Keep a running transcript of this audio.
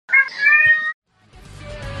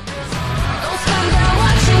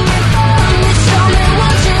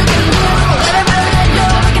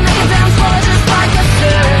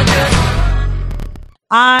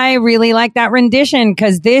I really like that rendition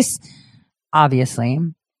because this obviously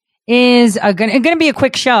is going to be a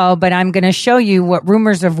quick show, but I'm going to show you what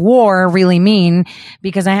rumors of war really mean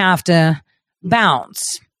because I have to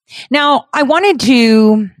bounce. Now, I wanted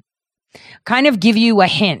to kind of give you a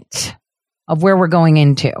hint of where we're going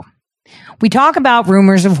into. We talk about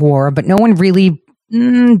rumors of war, but no one really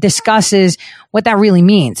discusses what that really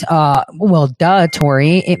means. Well, duh,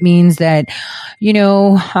 Tori. It means that,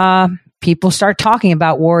 people start talking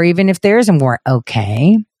about war even if there isn't war.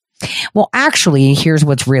 Okay. Well, actually, here's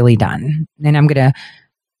what's really done. And I'm going to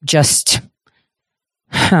just...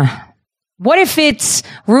 What if it's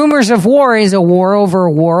rumors of war is a war over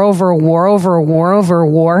a war over a war over a war over a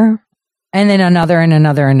war, and then another and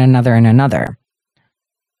another and another and another?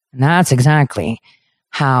 And that's exactly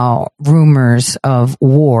how rumors of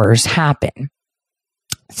wars happen.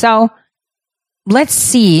 So let's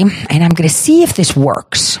see, and I'm going to see if this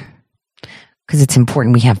works because it's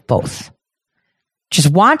important we have both. Just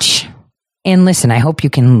watch and listen. I hope you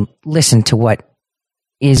can listen to what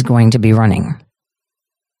is going to be running.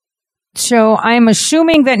 So I'm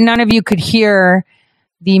assuming that none of you could hear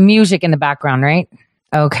the music in the background, right?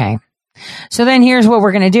 Okay. So then here's what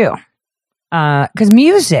we're going to do. Because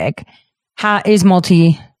music is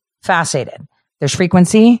multifaceted. There's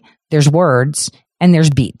frequency, there's words, and there's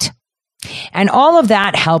beat. And all of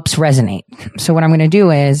that helps resonate. So what I'm going to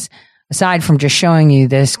do is, aside from just showing you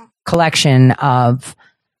this collection of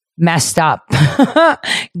messed up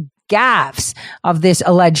gaffes of this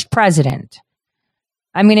alleged president,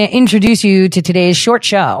 I'm going to introduce you to today's short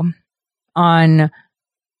show on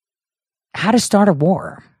how to start a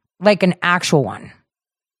war, like an actual one.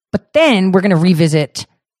 But then we're going to revisit,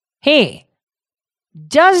 hey,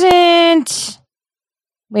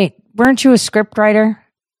 wait, weren't you a script writer?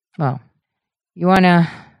 Well, you want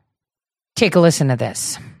to take a listen to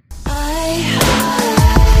this.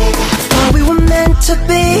 Thought we were meant to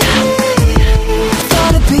be.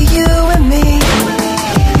 Thought it'd be you and me,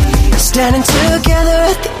 standing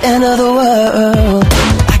together at the end of the world.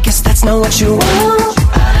 I guess that's not what you want.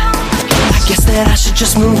 I guess that I should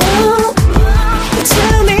just move on.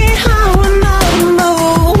 Tell me how am I to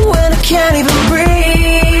know when I can't even breathe?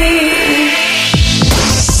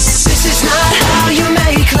 This is not how you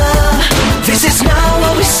make love. This is not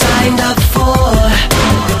what we signed up for.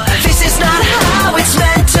 This is not how it's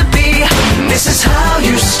meant to be. This is how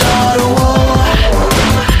you start a war.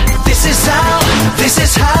 This is how, this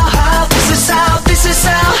is how, this is how, this is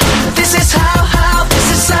how, this is how,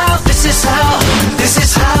 this is how, this is how, this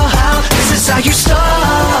is how, this is how you start a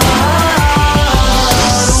war.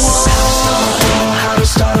 How to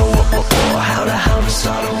start a war, how to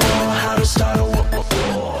start a war, how to start a war.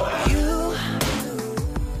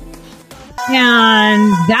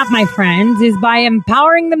 And that, my friends, is by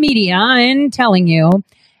empowering the media and telling you,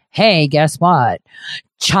 hey, guess what?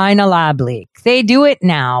 China lab leak. They do it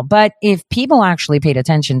now. But if people actually paid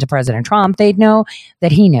attention to President Trump, they'd know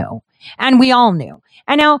that he knew. And we all knew.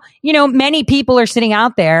 And now, many people are sitting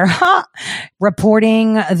out there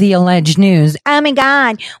reporting the alleged news. Oh my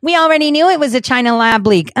God, we already knew it was a China lab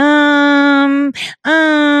leak.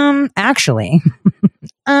 Actually,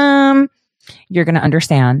 you're going to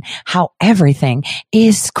understand how everything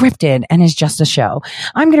is scripted and is just a show.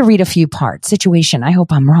 I'm going to read a few parts. Situation. I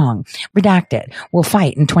hope I'm wrong. Redacted. Will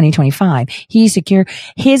fight in 2025.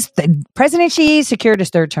 President Xi secured his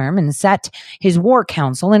third term and set his war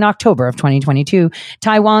council in October of 2022.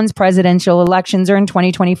 Taiwan's presidential elections are in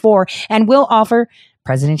 2024 and will offer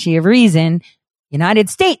President Xi a reason. United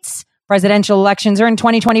States presidential elections are in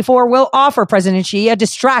 2024 will offer President Xi a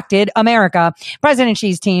distracted America. President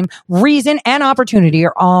Xi's team, reason, and opportunity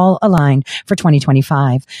are all aligned for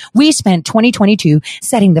 2025. We spent 2022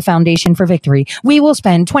 setting the foundation for victory. We will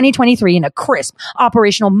spend 2023 in a crisp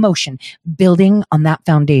operational motion, building on that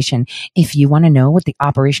foundation. If you want to know what the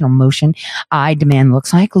operational motion I demand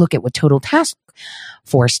looks like, look at what Total Task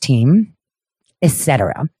Force team,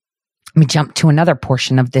 etc. Let me jump to another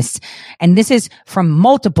portion of this. And this is from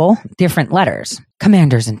multiple different letters.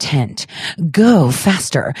 Commander's intent. Go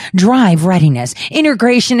faster. Drive readiness.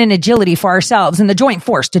 Integration and agility for ourselves and the joint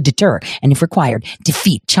force to deter and, if required,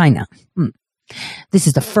 defeat China. This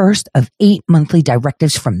is the first of 8 monthly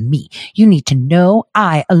directives from me. You need to know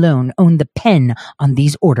I alone own the pen on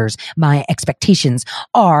these orders. My expectations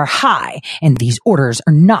are high, and these orders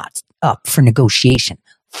are not up for negotiation.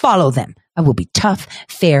 Follow them. I will be tough,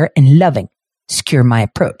 fair, and loving. Secure my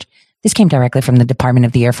approach. This came directly from the Department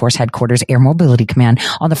of the Air Force Headquarters Air Mobility Command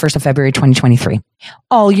on the 1st of February, 2023.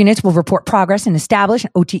 All units will report progress and establish an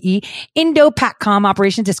OTE Indo-PACOM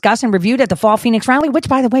operation discussed and reviewed at the Fall Phoenix Rally, which,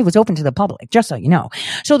 by the way, was open to the public, just so you know.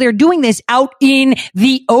 So they're doing this out in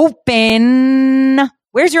the open.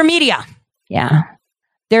 Where's your media? Yeah.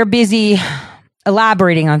 They're busy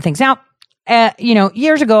elaborating on things. Now,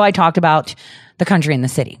 years ago, I talked about the country and the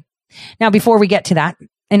city. Now, before we get to that,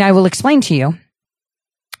 and I will explain to you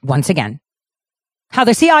once again how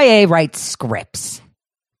the CIA writes scripts.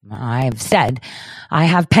 I've said I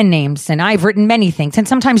have pen names and I've written many things, and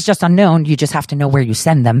sometimes just unknown. You just have to know where you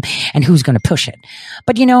send them and who's going to push it.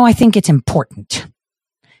 But, I think it's important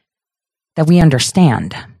that we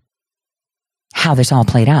understand how this all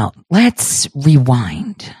played out. Let's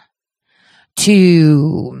rewind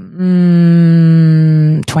to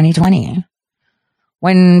 2020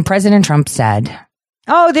 when President Trump said,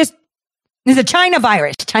 oh, this is a China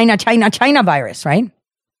virus, China virus, right?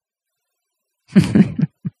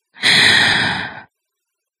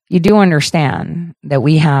 You do understand that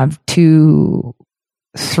we have 2,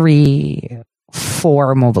 3,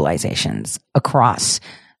 4 mobilizations across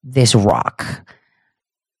this rock.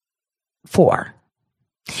 4.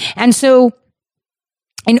 And so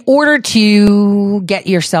in order to get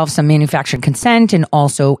yourself some manufacturing consent and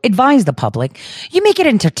also advise the public, you make it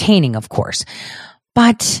entertaining, of course.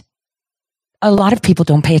 But a lot of people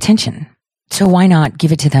don't pay attention. So why not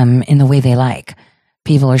give it to them in the way they like?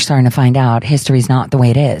 People are starting to find out history's not the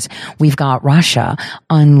way it is. We've got Russia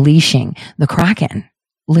unleashing the Kraken,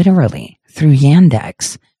 literally, through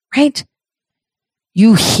Yandex, right?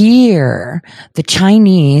 You hear the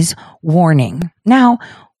Chinese warning. Now,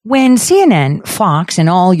 when CNN, Fox, and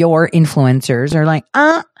all your influencers are like,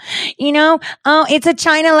 it's a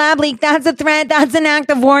China lab leak. That's a threat. That's an act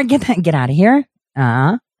of war. Get out of here.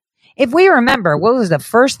 If we remember, what was the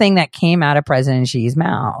first thing that came out of President Xi's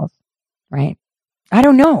mouth, right? I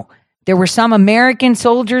don't know. There were some American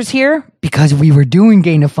soldiers here because we were doing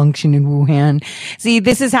gain of function in Wuhan. See,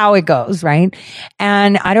 this is how it goes, right?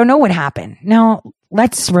 And I don't know what happened. Now,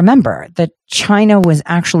 let's remember that China was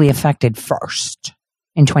actually affected first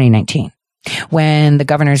in 2019 when the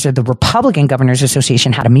governors of the Republican Governors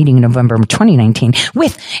Association had a meeting in November of 2019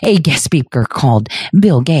 with a guest speaker called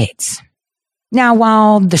Bill Gates. Now,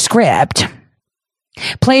 while the script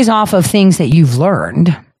plays off of things that you've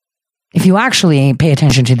learned, if you actually pay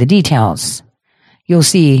attention to the details, you'll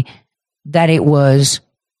see that it was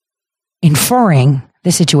inferring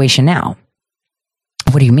the situation now.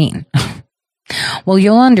 What do you mean? Well,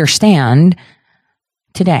 you'll understand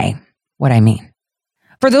today what I mean.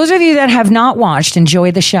 For those of you that have not watched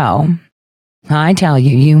Enjoy the Show, I tell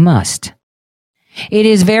you, you must. It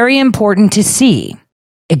is very important to see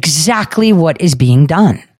exactly what is being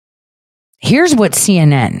done. Here's what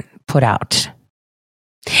CNN put out.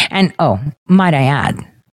 And, might I add,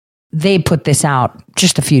 they put this out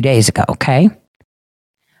just a few days ago, okay?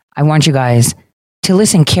 I want you guys to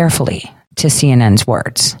listen carefully to CNN's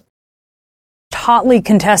words. Hotly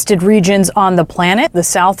contested regions on the planet, the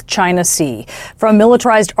South China Sea. From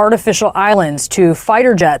militarized artificial islands to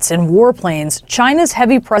fighter jets and warplanes, China's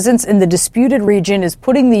heavy presence in the disputed region is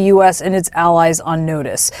putting the U.S. and its allies on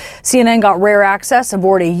notice. CNN got rare access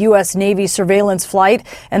aboard a U.S. Navy surveillance flight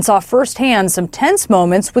and saw firsthand some tense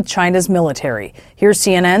moments with China's military. Here's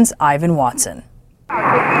CNN's Ivan Watson.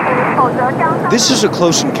 This is a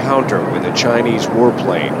close encounter with a Chinese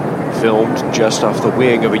warplane, filmed just off the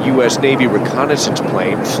wing of a U.S. Navy reconnaissance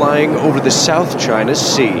plane flying over the South China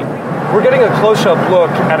Sea. We're getting a close-up look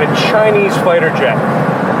at a Chinese fighter jet.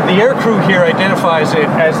 The aircrew here identifies it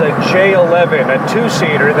as a J-11, a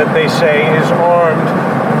two-seater that they say is armed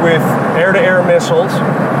with air-to-air missiles.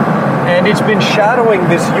 And it's been shadowing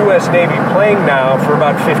this U.S. Navy plane now for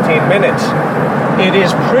about 15 minutes. It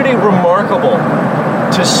is pretty remarkable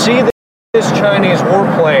to see this Chinese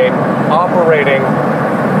warplane operating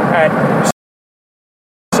at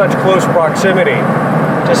such close proximity,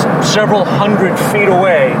 just several hundred feet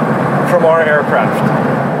away from our aircraft.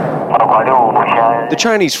 The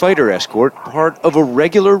Chinese fighter escort, part of a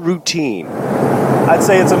regular routine. I'd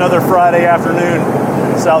say it's another Friday afternoon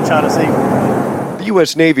in the South China Sea. The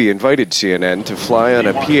U.S. Navy invited CNN to fly on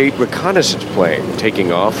a P-8 reconnaissance plane,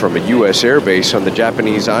 taking off from a U.S. airbase on the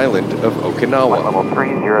Japanese island of Okinawa. Level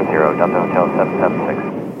 300, Delta Hotel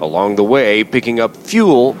 776. Along the way, picking up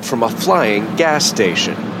fuel from a flying gas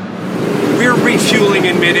station. We're refueling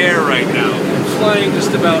in midair right now, flying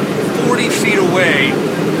just about 40 feet away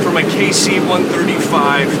from a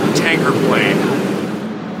KC-135 tanker plane.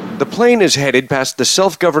 The plane is headed past the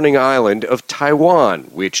self-governing island of Taiwan,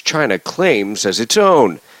 which China claims as its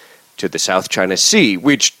own. to the South China Sea,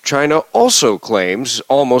 which China also claims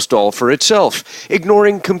almost all for itself,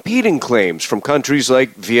 ignoring competing claims from countries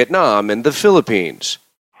like Vietnam and the Philippines.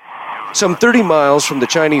 Some 30 miles from the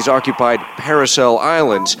Chinese-occupied Paracel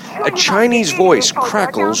Islands, a Chinese voice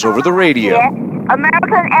crackles over the radio.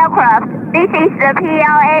 American aircraft, this is the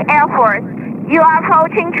PLA Air Force. You are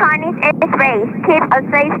approaching Chinese airspace. Keep a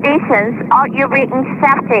safe distance or you'll be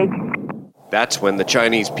intercepted. That's when the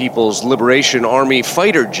Chinese People's Liberation Army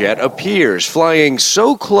fighter jet appears, flying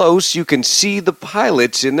so close you can see the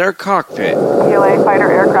pilots in their cockpit. PLA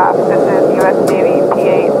fighter aircraft, this is U.S. Navy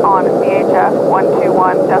P-8 on VHF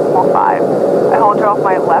 121.5. I hold you off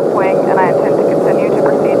my left wing and I intend to continue to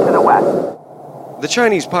proceed to the west. The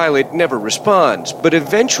Chinese pilot never responds, but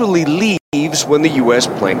eventually leaves when the U.S.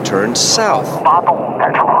 plane turns south.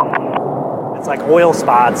 It's like oil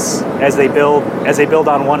spots as they build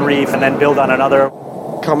on one reef and then build on another.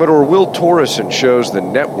 Commodore Will Torreson shows the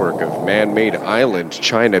network of man-made islands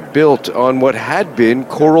China built on what had been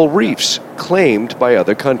coral reefs claimed by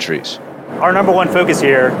other countries. Our number one focus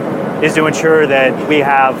here is to ensure that we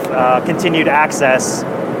have continued access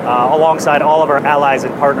alongside all of our allies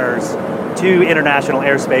and partners to international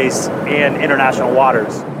airspace and international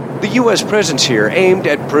waters. The U.S. presence here aimed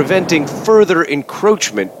at preventing further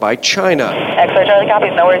encroachment by China. X-ray Charlie,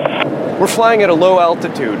 copy, no worries. We're flying at a low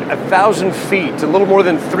altitude, 1,000 feet, a little more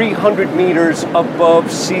than 300 meters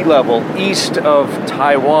above sea level, east of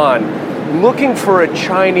Taiwan, looking for a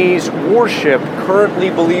Chinese warship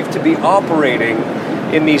currently believed to be operating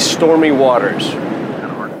in these stormy waters.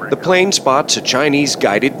 The plane spots a Chinese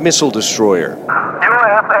guided missile destroyer.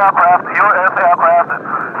 U.S. aircraft, this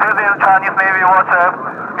is Chinese Navy warship.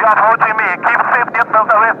 You are approaching me. Keep safe distance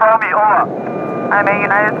away from me. Over. I'm a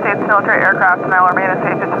United States military aircraft and I will remain a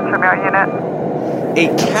safe distance from your unit. A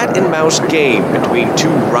cat-and-mouse game between two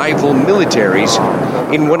rival militaries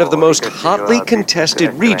in one of the most hotly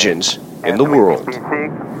contested regions in the world.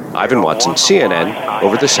 Ivan Watson, CNN,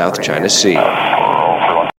 over the South China Sea.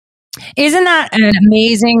 Isn't that an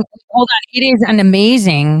amazing, hold on, it is an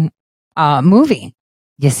amazing movie.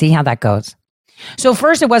 You see how that goes. So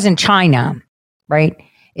first it wasn't China, right?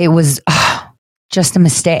 It was just a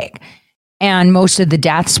mistake. And most of the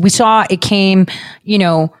deaths we saw, it came,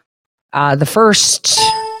 the first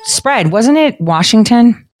spread, wasn't it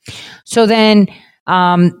Washington? So then,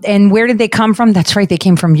 and where did they come from? That's right. They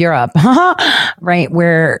came from Europe, right?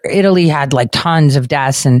 Where Italy had like tons of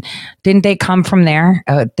deaths. And didn't they come from there?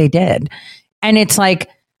 They did. And it's like,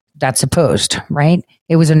 that's supposed, right?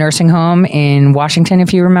 It was a nursing home in Washington,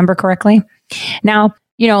 if you remember correctly. Now,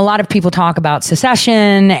 a lot of people talk about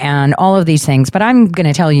secession and all of these things, but I'm going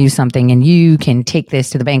to tell you something and you can take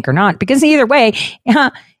this to the bank or not, because either way,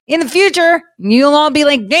 in the future, you'll all be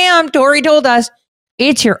like, damn, Tory told us.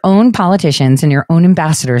 It's your own politicians and your own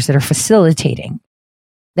ambassadors that are facilitating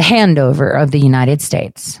the handover of the United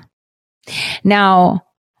States. Now,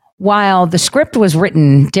 while the script was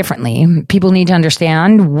written differently, people need to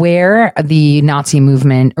understand where the Nazi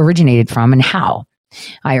movement originated from and how.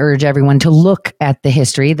 I urge everyone to look at the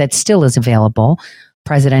history that still is available.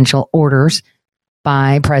 Presidential orders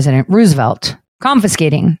by President Roosevelt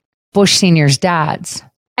confiscating Bush Sr.'s dad's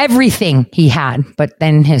everything he had, but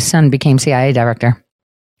then his son became CIA director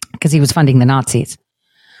because he was funding the Nazis.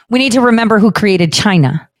 We need to remember who created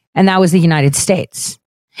China, and that was the United States.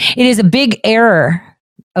 It is a big error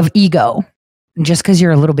of ego. Just because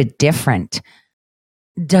you're a little bit different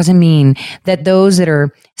doesn't mean that those that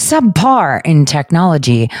are subpar in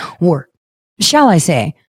technology, or shall I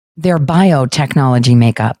say, their biotechnology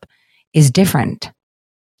makeup is different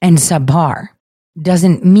and subpar,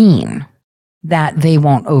 doesn't mean that they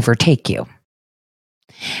won't overtake you.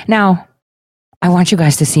 Now, I want you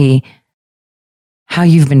guys to see how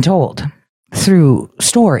you've been told through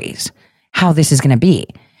stories how this is going to be.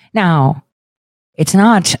 Now, it's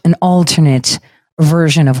not an alternate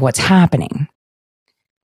version of what's happening,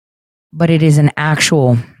 but it is an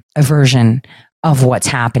actual version of what's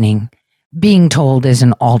happening. Being told is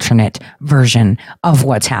an alternate version of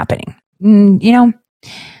what's happening.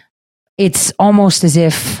 It's almost as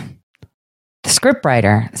if the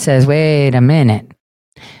scriptwriter says, wait a minute,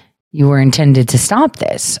 you were intended to stop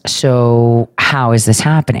this. So how is this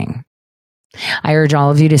happening? I urge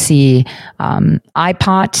all of you to see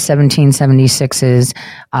IPOT 1776's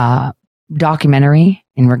documentary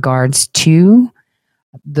in regards to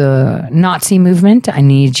the Nazi movement. I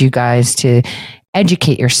need you guys to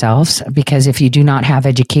educate yourselves, because if you do not have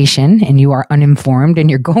education and you are uninformed and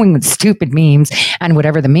you're going with stupid memes and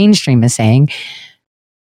whatever the mainstream is saying,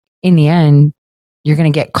 in the end, you're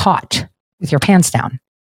going to get caught with your pants down.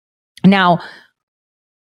 Now,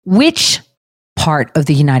 which part of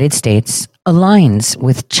the United States aligns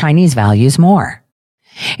with Chinese values more?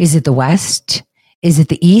 Is it the West? Is it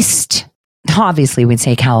the East? Obviously, we'd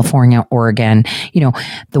say California, Oregon.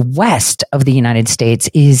 The West of the United States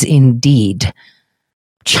is indeed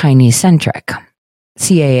Chinese-centric.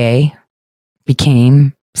 CAA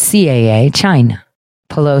became CAA China.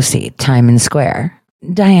 Pelosi, Tiananmen Square.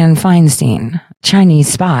 Dianne Feinstein,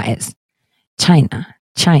 Chinese spies. China,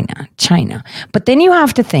 China, China. But then you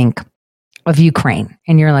have to think of Ukraine,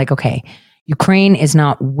 and you're like, okay, Ukraine is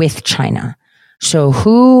not with China. So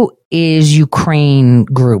who is Ukraine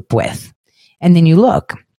group with? And then you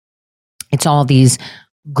look, it's all these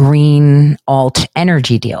green alt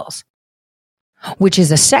energy deals, which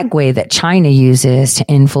is a segue that China uses to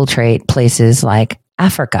infiltrate places like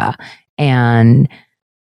Africa and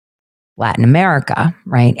Latin America,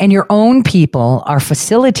 right? And your own people are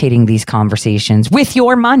facilitating these conversations with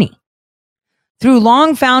your money through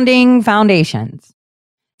long founding foundations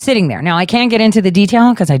sitting there. Now, I can't get into the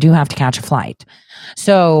detail because I do have to catch a flight.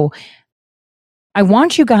 So I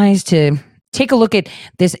want you guys to take a look at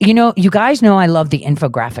this. You guys know I love the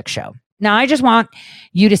infographic show. Now, I just want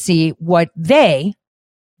you to see what they,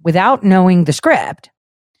 without knowing the script,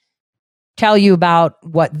 tell you about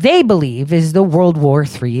what they believe is the World War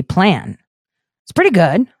III plan. It's pretty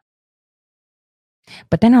good.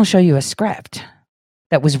 But then I'll show you a script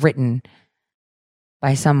that was written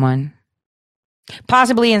by someone,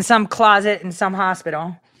 possibly in some closet in some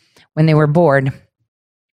hospital when they were bored.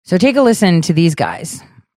 So take a listen to these guys.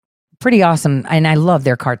 Pretty awesome, and I love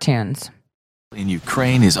their cartoons. In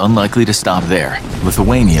Ukraine is unlikely to stop there.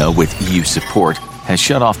 Lithuania, with EU support, has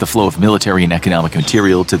shut off the flow of military and economic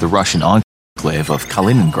material to the Russian enclave of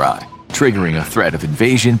Kaliningrad, triggering a threat of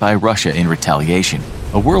invasion by Russia in retaliation.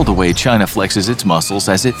 A world away, China flexes its muscles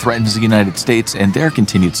as it threatens the United States and their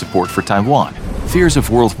continued support for Taiwan. Fears of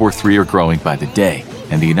World War III are growing by the day,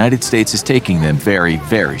 and the United States is taking them very,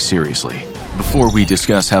 very seriously. Before we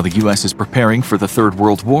discuss how the U.S. is preparing for the Third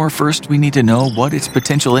World War, first we need to know what its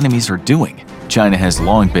potential enemies are doing. China has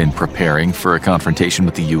long been preparing for a confrontation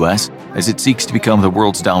with the U.S. as it seeks to become the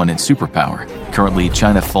world's dominant superpower. Currently,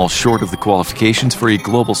 China falls short of the qualifications for a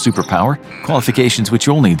global superpower, qualifications which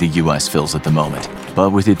only the U.S. fills at the moment.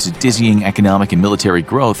 But with its dizzying economic and military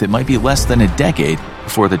growth, it might be less than a decade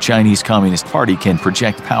before the Chinese Communist Party can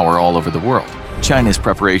project power all over the world. China's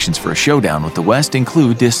preparations for a showdown with the West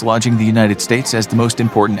include dislodging the United States as the most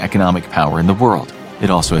important economic power in the world. It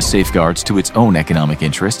also has safeguards to its own economic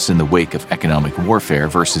interests in the wake of economic warfare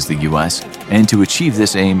versus the U.S., and to achieve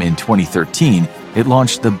this aim in 2013, it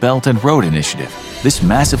launched the Belt and Road Initiative. This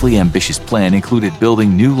massively ambitious plan included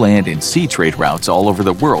building new land and sea trade routes all over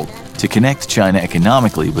the world to connect China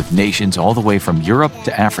economically with nations all the way from Europe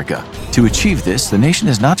to Africa. To achieve this, the nation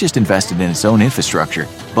has not just invested in its own infrastructure,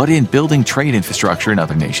 but in building trade infrastructure in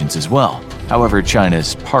other nations as well. However,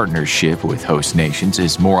 China's partnership with host nations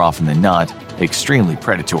is more often than not extremely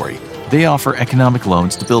predatory. They offer economic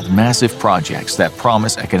loans to build massive projects that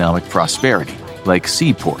promise economic prosperity, like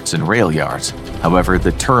seaports and rail yards. However,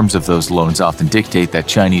 the terms of those loans often dictate that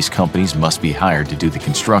Chinese companies must be hired to do the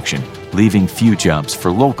construction, leaving few jobs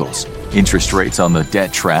for locals. Interest rates on the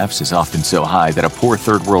debt traps is often so high that a poor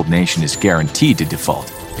third world nation is guaranteed to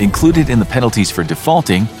default. Included in the penalties for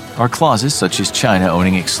defaulting are clauses such as China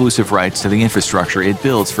owning exclusive rights to the infrastructure it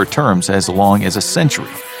builds for terms as long as a century.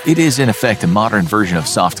 It is in effect a modern version of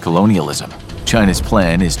soft colonialism. China's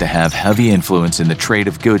plan is to have heavy influence in the trade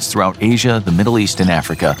of goods throughout Asia, the Middle East, and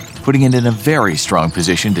Africa, putting it in a very strong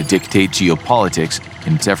position to dictate geopolitics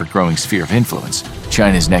in its ever-growing sphere of influence.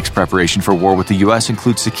 China's next preparation for war with the U.S.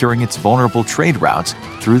 includes securing its vulnerable trade routes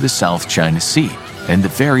through the South China Sea and the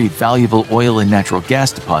very valuable oil and natural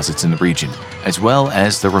gas deposits in the region, as well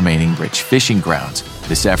as the remaining rich fishing grounds.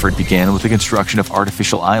 This effort began with the construction of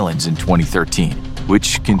artificial islands in 2013,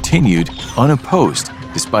 which continued unopposed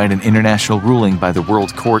despite an international ruling by the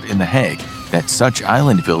World Court in The Hague that such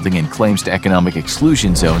island building and claims to economic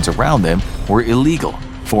exclusion zones around them were illegal.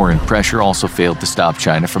 Foreign pressure also failed to stop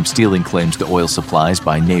China from stealing claims to oil supplies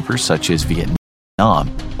by neighbors such as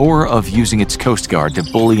Vietnam, or of using its coast guard to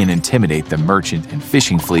bully and intimidate the merchant and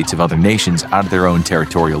fishing fleets of other nations out of their own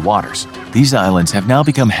territorial waters. These islands have now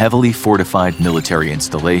become heavily fortified military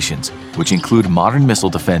installations, which include modern missile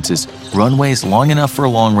defenses, runways long enough for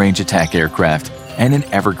long-range attack aircraft, and an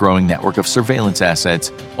ever-growing network of surveillance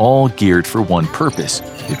assets, all geared for one purpose: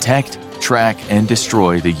 detect, track, and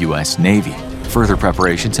destroy the U.S. Navy. Further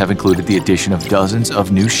preparations have included the addition of dozens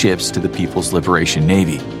of new ships to the People's Liberation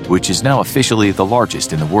Navy, which is now officially the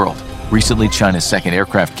largest in the world. Recently, China's second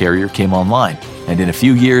aircraft carrier came online, and in a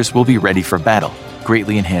few years will be ready for battle.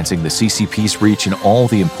 greatly enhancing the CCP's reach in all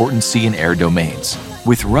the important sea and air domains.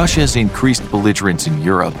 With Russia's increased belligerence in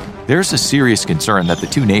Europe, there's a serious concern that the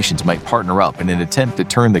two nations might partner up in an attempt to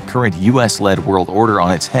turn the current US-led world order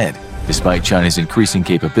on its head. Despite China's increasing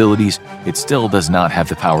capabilities, it still does not have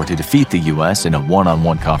the power to defeat the US in a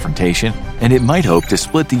one-on-one confrontation, and it might hope to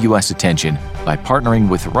split the US attention by partnering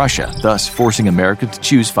with Russia, thus forcing America to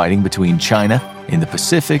choose fighting between China in the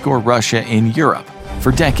Pacific or Russia in Europe.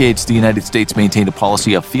 For decades, the United States maintained a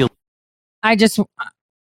policy of field. I just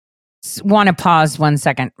want to pause 1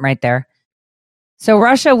 second right there. So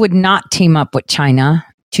Russia would not team up with China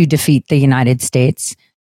to defeat the United States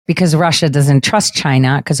because Russia doesn't trust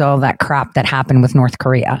China because of all that crap that happened with North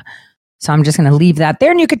Korea. So I'm just going to leave that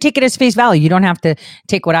there, and you could take it as face value. You don't have to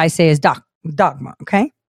take what I say as dogma,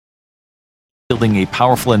 okay? Building a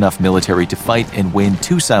powerful enough military to fight and win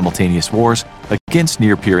two simultaneous wars against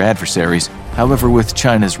near-peer adversaries. However, with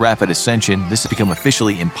China's rapid ascension, this has become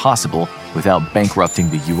officially impossible without bankrupting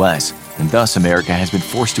the US, and thus America has been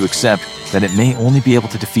forced to accept that it may only be able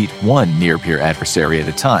to defeat one near-peer adversary at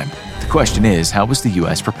a time. The question is, how is the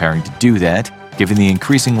US preparing to do that, given the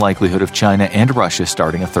increasing likelihood of China and Russia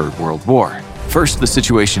starting a third world war? First, the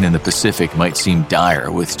situation in the Pacific might seem dire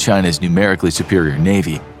with China's numerically superior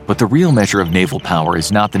navy, but the real measure of naval power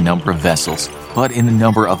is not the number of vessels, but in the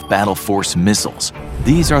number of battle force missiles.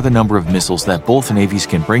 These are the number of missiles that both navies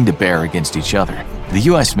can bring to bear against each other. The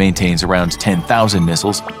US maintains around 10,000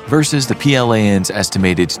 missiles versus the PLAN's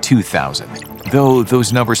estimated 2,000. Though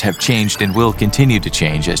those numbers have changed and will continue to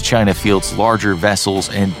change as China fields larger vessels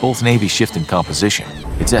and both navies shift in composition.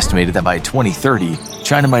 It's estimated that by 2030,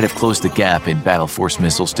 China might have closed the gap in battle force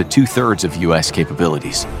missiles to 2/3 of US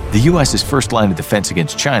capabilities. The US's first line of defense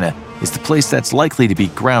against China is the place that's likely to be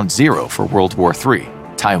ground zero for World War III,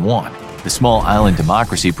 Taiwan. The small island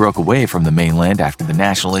democracy broke away from the mainland after the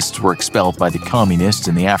nationalists were expelled by the communists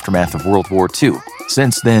in the aftermath of World War II.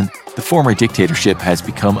 Since then, the former dictatorship has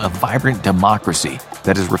become a vibrant democracy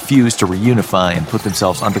that has refused to reunify and put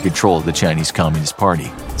themselves under control of the Chinese Communist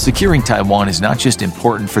Party. Securing Taiwan is not just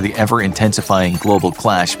important for the ever-intensifying global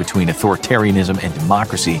clash between authoritarianism and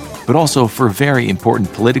democracy, but also for very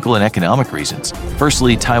important political and economic reasons.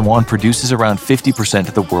 Firstly, Taiwan produces around 50%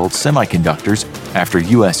 of the world's semiconductors after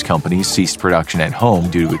US companies ceased production at home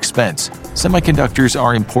due to expense. Semiconductors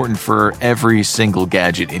are important for every single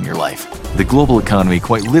gadget in your life. The global economy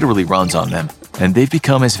quite literally runs on them, and they've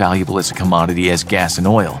become as valuable as a commodity as gas and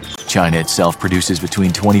oil. China itself produces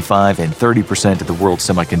between 25 and 30% of the world's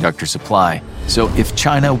semiconductor supply. So if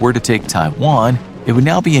China were to take Taiwan, it would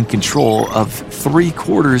now be in control of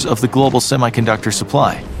 3/4 of the global semiconductor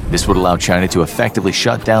supply. This would allow China to effectively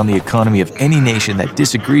shut down the economy of any nation that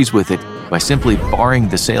disagrees with it by simply barring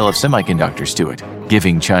the sale of semiconductors to it,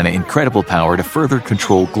 giving China incredible power to further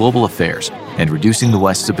control global affairs and reducing the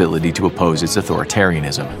West's ability to oppose its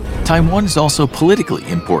authoritarianism. Taiwan is also politically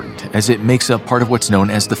important, as it makes up part of what's known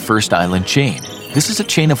as the First Island Chain. This is a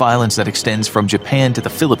chain of islands that extends from Japan to the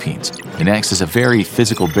Philippines and acts as a very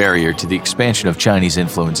physical barrier to the expansion of Chinese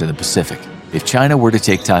influence in the Pacific. If China were to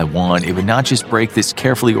take Taiwan, it would not just break this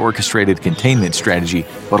carefully orchestrated containment strategy,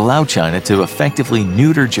 but allow China to effectively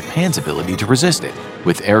neuter Japan's ability to resist it.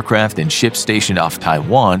 With aircraft and ships stationed off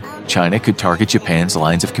Taiwan, China could target Japan's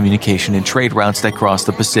lines of communication and trade routes that cross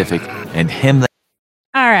the Pacific and hem them.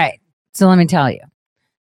 All right. So let me tell you.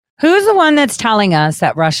 Who's the one that's telling us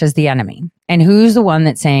that Russia's the enemy? And who's the one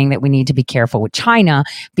that's saying that we need to be careful with China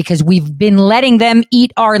because we've been letting them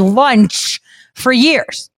eat our lunch for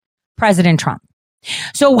years? President Trump.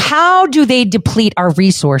 So how do they deplete our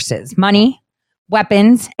resources, money,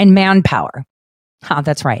 weapons, and manpower?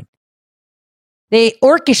 That's right. They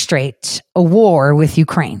orchestrate a war with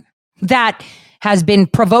Ukraine that has been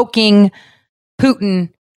provoking Putin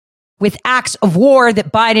with acts of war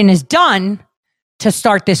that Biden has done to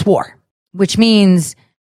start this war, which means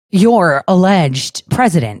your alleged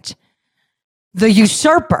president, the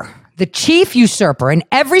usurper, the chief usurper, and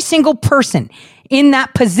every single person in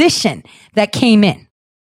that position that came in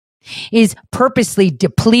is purposely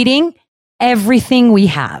depleting everything we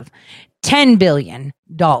have. $10 billion,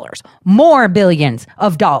 more billions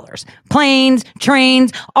of dollars, planes,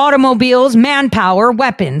 trains, automobiles, manpower,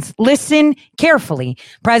 weapons. Listen carefully.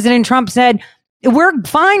 President Trump said, we're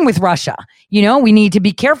fine with Russia. You know, we need to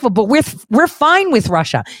be careful, but we're fine with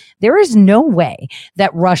Russia. There is no way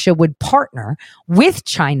that Russia would partner with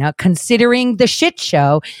China considering the shit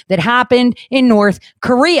show that happened in North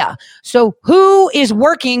Korea. So who is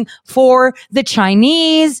working for the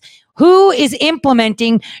Chinese? Who is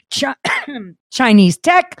implementing Chinese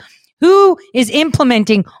tech? Who is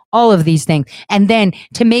implementing all of these things? And then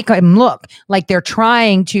to make them look like they're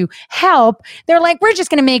trying to help, they're like, we're just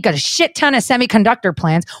going to make a shit ton of semiconductor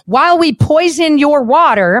plants while we poison your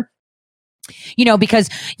water. Because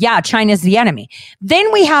China's the enemy.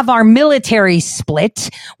 Then we have our military split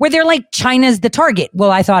where they're like, China's the target.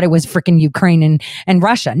 Well, I thought it was freaking Ukraine and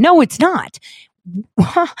Russia. No, it's not.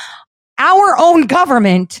 Our own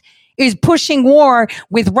government is pushing war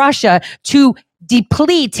with Russia to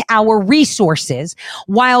deplete our resources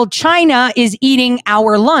while China is eating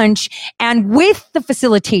our lunch. And with the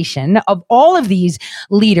facilitation of all of these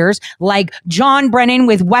leaders like John Brennan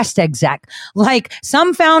with WestExec, like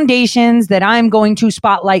some foundations that I'm going to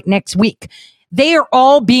spotlight next week, they are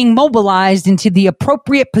all being mobilized into the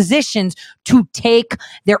appropriate positions to take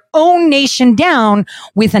their own nation down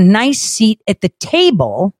with a nice seat at the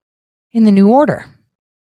table in the new order.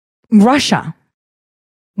 Russia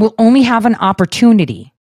will only have an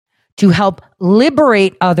opportunity to help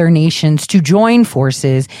liberate other nations to join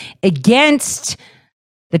forces against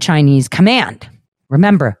the Chinese command.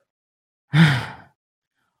 Remember,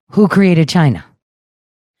 who created China?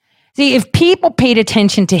 See, if people paid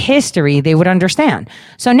attention to history, they would understand.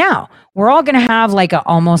 So now we're all going to have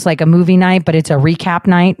almost like a movie night, but it's a recap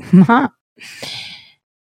night.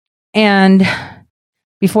 And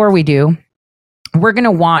before we do, we're going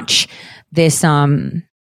to watch this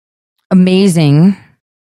amazing.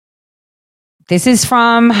 This is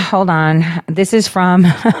from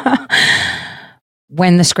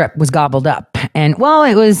when the script was gobbled up. And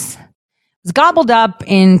it was gobbled up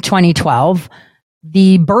in 2012.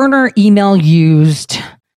 The burner email used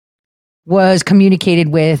was communicated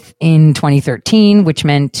with in 2013, which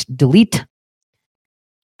meant delete.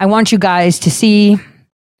 I want you guys to see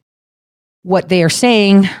what they are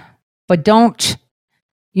saying, but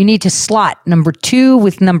you need to slot number 2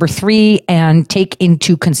 with number 3 and take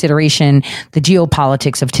into consideration the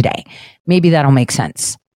geopolitics of today. Maybe that'll make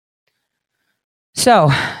sense. So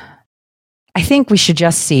I think we should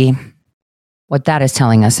just see what that is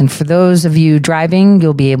telling us. And for those of you driving,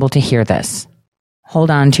 you'll be able to hear this. Hold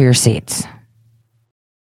on to your seats.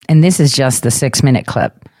 And this is just the 6-minute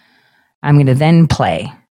clip. I'm going to then play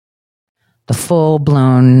the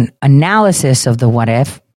full-blown analysis of the what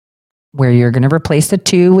if, where you're going to replace the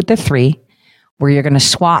 2 with the 3, where you're going to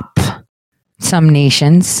swap some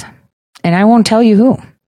nations, and I won't tell you who.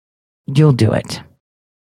 You'll do it.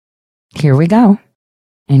 Here we go.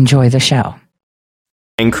 Enjoy the show.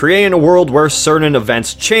 And creating a world where certain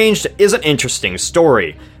events changed is an interesting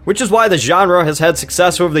story, which is why the genre has had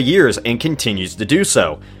success over the years and continues to do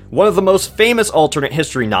so. One of the most famous alternate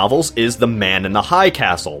history novels is The Man in the High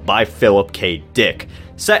Castle by Philip K. Dick,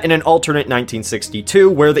 set in an alternate 1962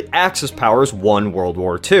 where the Axis powers won World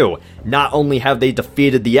War II. Not only have they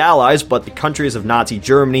defeated the Allies, but the countries of Nazi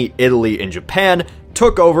Germany, Italy, and Japan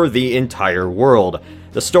took over the entire world.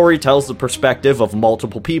 The story tells the perspective of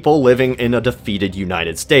multiple people living in a defeated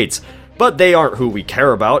United States. But they aren't who we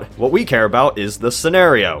care about. What we care about is the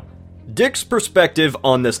scenario. Dick's perspective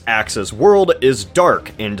on this Axis world is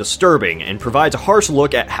dark and disturbing, and provides a harsh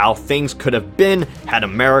look at how things could have been had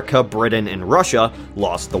America, Britain, and Russia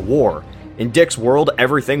lost the war. In Dick's world,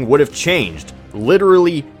 everything would have changed.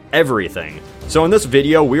 Literally everything. So in this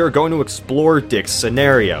video, we are going to explore Dick's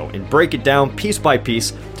scenario, and break it down piece by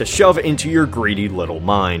piece to shove it into your greedy little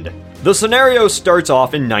mind. The scenario starts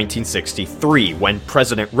off in 1963, when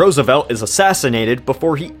President Roosevelt is assassinated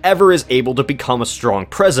before he ever is able to become a strong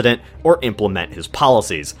president or implement his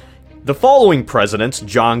policies. The following presidents,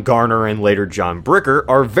 John Garner and later John Bricker,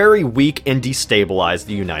 are very weak and destabilize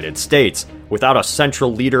the United States. Without a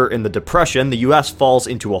central leader in the Depression, the US falls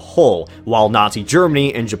into a hole, while Nazi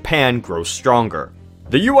Germany and Japan grow stronger.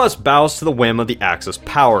 The US bows to the whim of the Axis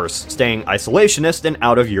powers, staying isolationist and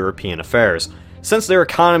out of European affairs. Since their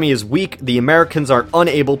economy is weak, the Americans are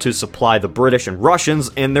unable to supply the British and Russians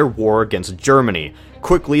in their war against Germany.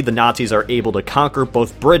 Quickly, the Nazis are able to conquer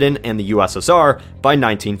both Britain and the USSR by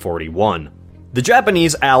 1941. The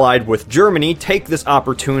Japanese, allied with Germany, take this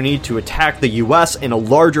opportunity to attack the US in a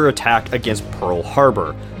larger attack against Pearl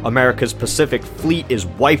Harbor. America's Pacific Fleet is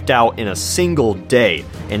wiped out in a single day,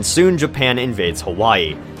 and soon Japan invades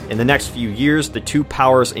Hawaii. In the next few years, the two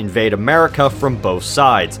powers invade America from both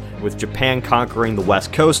sides, with Japan conquering the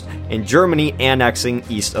West Coast and Germany annexing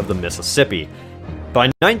east of the Mississippi.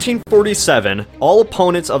 By 1947, all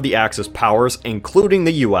opponents of the Axis powers, including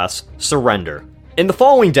the US, surrender. In the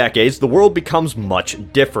following decades, the world becomes much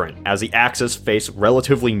different, as the Axis face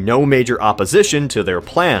relatively no major opposition to their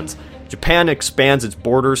plans. Japan expands its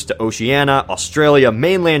borders to Oceania, Australia,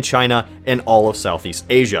 mainland China, and all of Southeast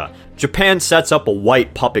Asia. Japan sets up a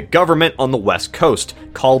white puppet government on the west coast,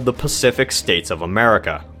 called the Pacific States of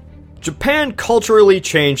America. Japan culturally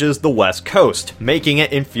changes the west coast, making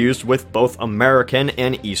it infused with both American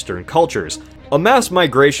and Eastern cultures. A mass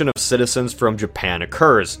migration of citizens from Japan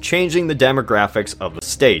occurs, changing the demographics of the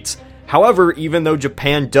states. However, even though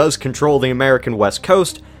Japan does control the American west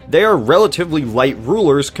coast, they are relatively light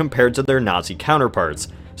rulers compared to their Nazi counterparts.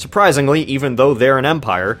 Surprisingly, even though they're an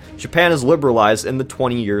empire, Japan is liberalized in the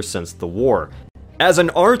 20 years since the war. As in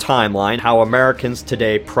our timeline, how Americans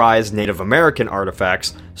today prize Native American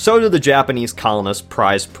artifacts, so do the Japanese colonists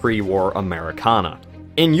prize pre-war Americana.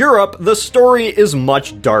 In Europe, the story is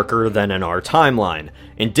much darker than in our timeline.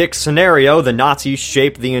 In Dick's scenario, the Nazis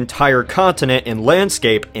shaped the entire continent and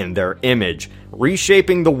landscape in their image,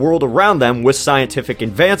 reshaping the world around them with scientific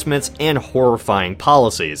advancements and horrifying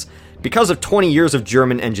policies. Because of 20 years of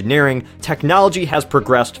German engineering, technology has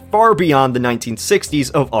progressed far beyond the 1960s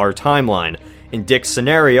of our timeline. In Dick's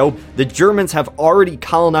scenario, the Germans have already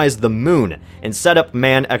colonized the moon and set up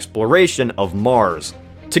manned exploration of Mars.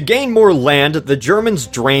 To gain more land, the Germans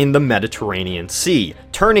drained the Mediterranean Sea,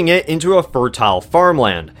 turning it into a fertile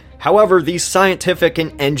farmland. However, these scientific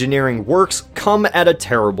and engineering works come at a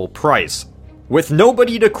terrible price. With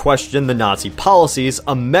nobody to question the Nazi policies,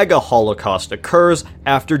 a mega holocaust occurs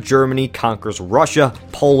after Germany conquers Russia,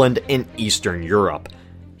 Poland, and Eastern Europe.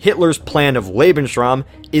 Hitler's plan of Lebensraum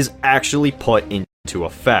is actually put into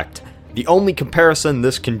effect. The only comparison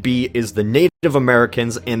this can be is the Native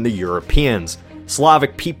Americans and the Europeans.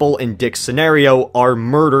 Slavic people in Dick's scenario are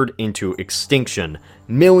murdered into extinction.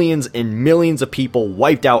 Millions and millions of people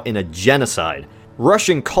wiped out in a genocide.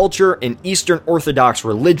 Russian culture and Eastern Orthodox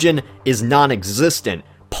religion is non-existent.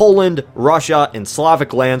 Poland, Russia, and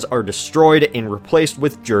Slavic lands are destroyed and replaced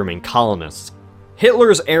with German colonists.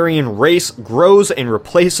 Hitler's Aryan race grows and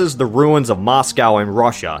replaces the ruins of Moscow and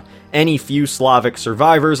Russia. Any few Slavic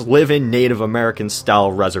survivors live in Native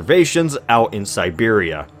American-style reservations out in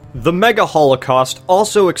Siberia. The mega holocaust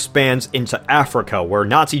also expands into Africa, where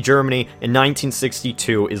Nazi Germany in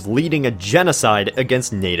 1962 is leading a genocide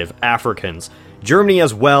against native Africans. Germany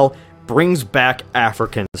as well brings back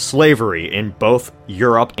African slavery in both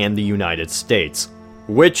Europe and the United States.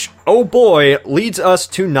 Which, oh boy, leads us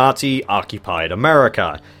to Nazi-occupied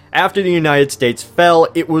America. After the United States fell,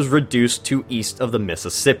 it was reduced to east of the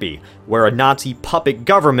Mississippi, where a Nazi puppet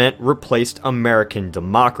government replaced American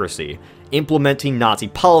democracy, implementing Nazi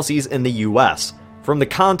policies in the US. From the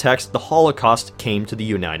context, the Holocaust came to the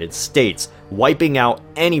United States, wiping out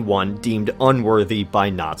anyone deemed unworthy by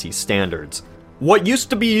Nazi standards. What used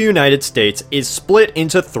to be the United States is split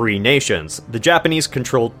into three nations: the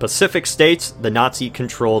Japanese-controlled Pacific States, the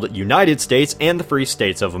Nazi-controlled United States, and the Free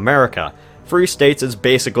States of America. Free States is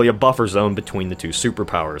basically a buffer zone between the two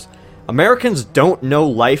superpowers. Americans don't know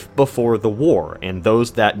life before the war, and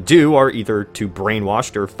those that do are either too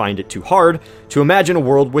brainwashed or find it too hard to imagine a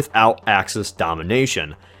world without Axis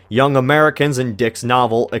domination. Young Americans in Dick's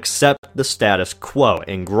novel accept the status quo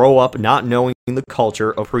and grow up not knowing the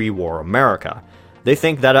culture of pre-war America. They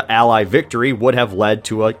think that an Allied victory would have led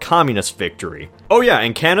to a communist victory. Oh yeah,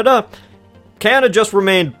 and Canada? Canada just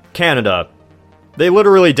remained Canada. They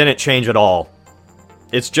literally didn't change at all.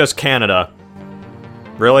 It's just Canada.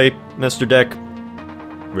 Really, Mr. Dick?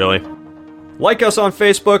 Really? Like us on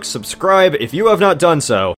Facebook, subscribe if you have not done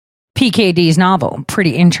so. PKD's novel,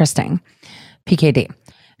 pretty interesting. PKD.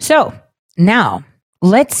 So, now,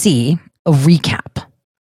 let's see a recap.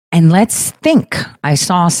 And let's think. I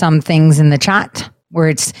saw some things in the chat where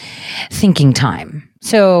it's thinking time.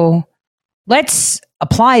 So, let's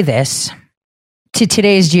apply this to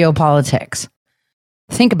today's geopolitics.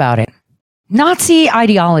 Think about it. Nazi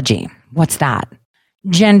ideology. What's that?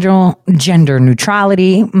 Gender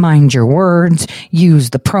neutrality, mind your words, use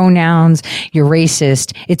the pronouns, you're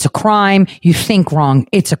racist, it's a crime, you think wrong,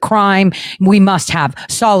 it's a crime, we must have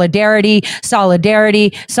solidarity,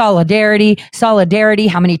 solidarity, solidarity, solidarity.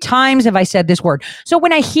 How many times have I said this word? So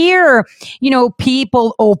when I hear,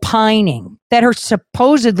 people opining that are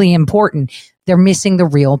supposedly important, they're missing the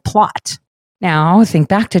real plot. Now, think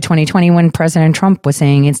back to 2020 when President Trump was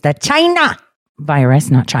saying it's the China virus,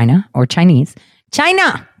 not China or Chinese.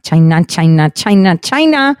 China.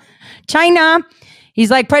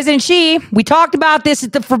 He's like, President Xi, we talked about this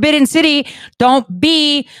at the Forbidden City. Don't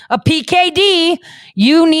be a PKD.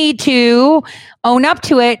 You need to own up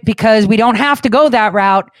to it because we don't have to go that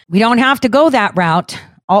route.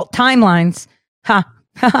 Alt timelines.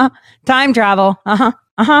 Time travel.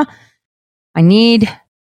 I need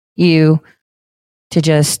you to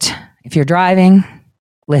just, if you're driving,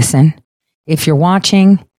 listen. If you're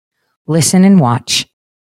watching, listen and watch.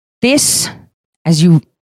 This, as you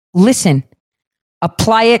listen,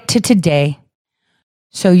 apply it to today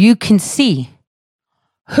so you can see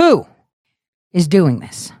who is doing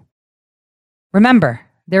this. Remember,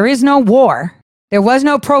 there is no war. There was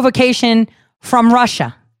no provocation from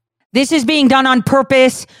Russia. This is being done on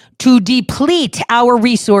purpose to deplete our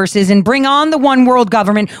resources and bring on the one world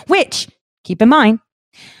government, which, keep in mind,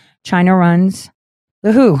 China runs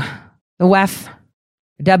the WHO, the WEF,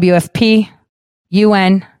 the WFP,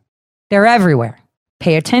 UN. They're everywhere.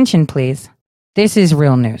 Pay attention, please. This is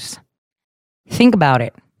real news. Think about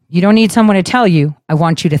it. You don't need someone to tell you. I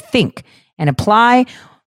want you to think and apply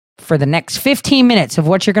for the next 15 minutes of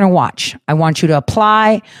what you're going to watch. I want you to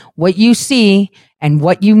apply what you see and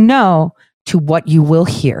what you know to what you will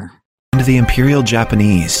hear. The Imperial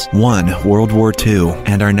Japanese won World War II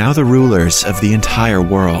and are now the rulers of the entire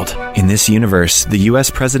world. In this universe, the US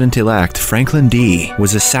President-elect Franklin D.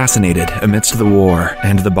 was assassinated amidst the war,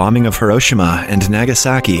 and the bombing of Hiroshima and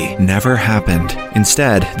Nagasaki never happened.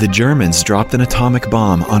 Instead, the Germans dropped an atomic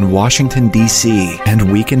bomb on Washington, D.C.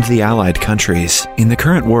 and weakened the Allied countries. In the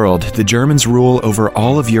current world, the Germans rule over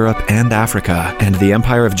all of Europe and Africa, and the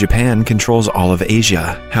Empire of Japan controls all of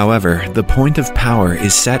Asia. However, the point of power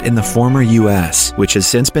is set in the former U.S., which has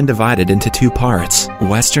since been divided into two parts.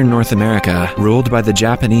 Western North America, ruled by the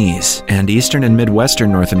Japanese, and Eastern and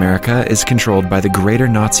Midwestern North America is controlled by the Greater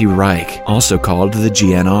Nazi Reich, also called the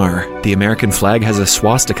GNR. The American flag has a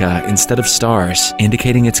swastika instead of stars,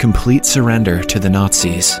 indicating its complete surrender to the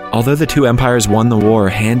Nazis. Although the two empires won the war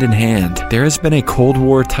hand in hand, there has been a Cold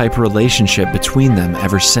War-type relationship between them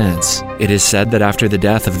ever since. It is said that after the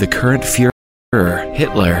death of the current Führer,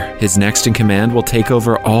 Hitler, his next in command will take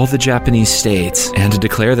over all the Japanese states and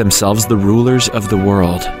declare themselves the rulers of the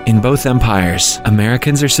world. In both empires,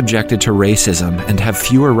 Americans are subjected to racism and have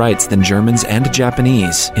fewer rights than Germans and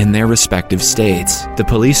Japanese in their respective states. The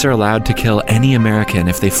police are allowed to kill any American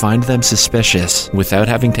if they find them suspicious without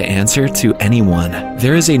having to answer to anyone.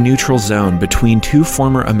 There is a neutral zone between two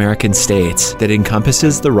former American states that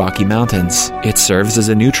encompasses the Rocky Mountains. It serves as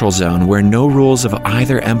a neutral zone where no rules of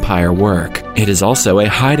either empire work. It is also a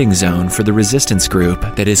hiding zone for the resistance group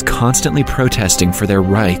that is constantly protesting for their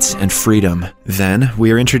rights and freedom. Then,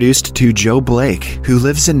 we are introduced to Joe Blake, who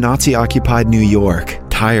lives in Nazi-occupied New York.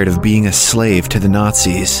 Tired of being a slave to the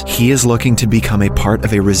Nazis, he is looking to become a part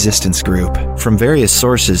of a resistance group. From various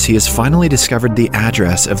sources, he has finally discovered the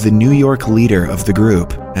address of the New York leader of the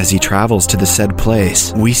group. As he travels to the said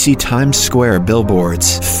place, we see Times Square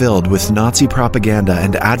billboards filled with Nazi propaganda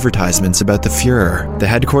and advertisements about the Führer. The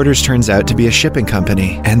headquarters turns out to be a shipping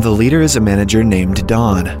company, and the leader is a manager named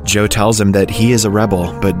Don. Joe tells him that he is a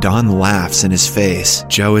rebel, but Don laughs in his face.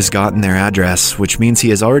 Joe has gotten their address, which means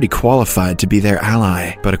he is already qualified to be their ally.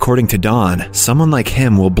 But according to Don, someone like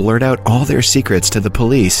him will blurt out all their secrets to the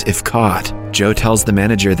police if caught. Joe tells the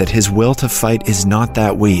manager that his will to fight is not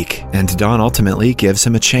that weak, and Don ultimately gives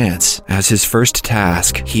him a chance. As his first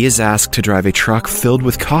task, he is asked to drive a truck filled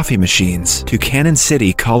with coffee machines to Cannon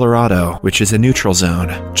City, Colorado, which is a neutral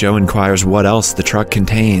zone. Joe inquires what else the truck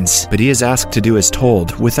contains, but he is asked to do as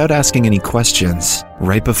told without asking any questions.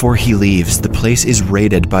 Right before he leaves, the place is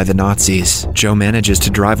raided by the Nazis. Joe manages to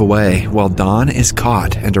drive away while Don is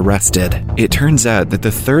caught and arrested. It turns out that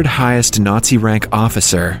the third highest Nazi rank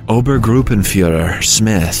officer, Obergruppenführer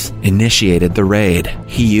Smith, initiated the raid.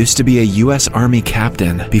 He used to be a US Army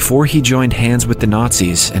captain before he joined hands with the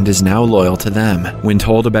Nazis and is now loyal to them. When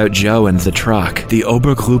told about Joe and the truck, the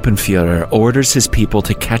Obergruppenführer orders his people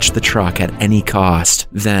to catch the truck at any cost.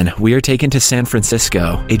 Then, we are taken to San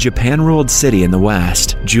Francisco, a Japan-ruled city in the West.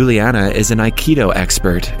 Juliana is an Aikido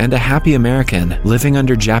expert and a happy American living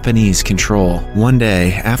under Japanese control. One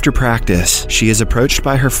day, after practice, she is approached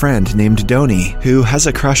by her friend named Doni, who has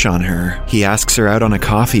a crush on her. He asks her out on a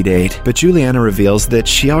coffee date, but Juliana reveals that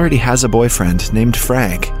she already has a boyfriend named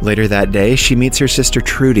Frank. Later that day, she meets her sister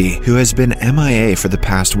Trudy, who has been MIA for the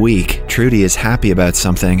past week. Trudy is happy about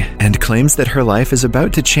something and claims that her life is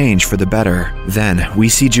about to change for the better. Then, we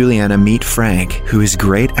see Juliana meet Frank, who is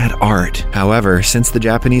great at art. However, since the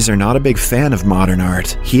Japanese are not a big fan of modern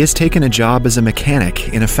art, he has taken a job as a mechanic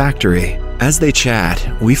in a factory. As they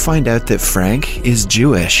chat, we find out that Frank is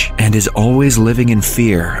Jewish and is always living in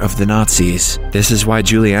fear of the Nazis. This is why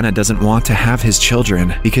Juliana doesn't want to have his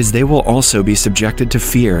children, because they will also be subjected to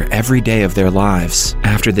fear every day of their lives.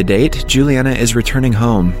 After the date, Juliana is returning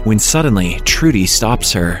home when suddenly Trudy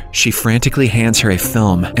stops her. She frantically hands her a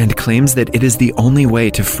film and claims that it is the only way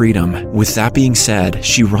to freedom. With that being said,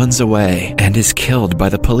 she runs away and is killed by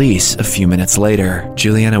the police a few minutes later.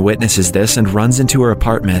 Juliana witnesses this and runs into her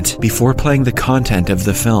apartment before playing playing the content of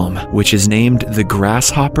the film, which is named The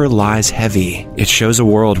Grasshopper Lies Heavy. It shows a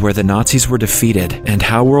world where the Nazis were defeated and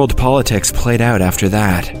how world politics played out after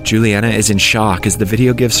that. Juliana is in shock as the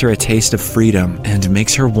video gives her a taste of freedom and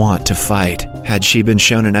makes her want to fight. Had she been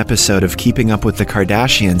shown an episode of Keeping Up with the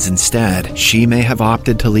Kardashians instead, she may have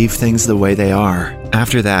opted to leave things the way they are.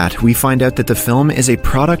 After that, we find out that the film is a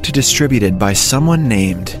product distributed by someone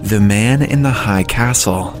named the Man in the High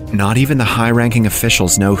Castle. Not even the high-ranking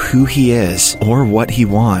officials know who he is or what he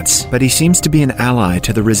wants, but he seems to be an ally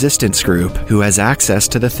to the resistance group who has access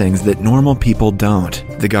to the things that normal people don't.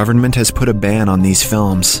 The government has put a ban on these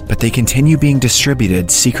films, but they continue being distributed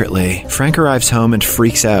secretly. Frank arrives home and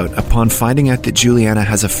freaks out upon finding out that Juliana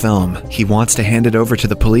has a film. He wants to hand it over to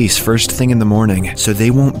the police first thing in the morning so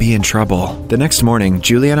they won't be in trouble. The next morning,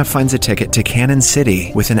 Juliana finds a ticket to Cannon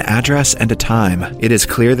City with an address and a time. It is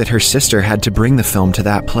clear that her sister had to bring the film to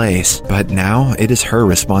that place, but now it is her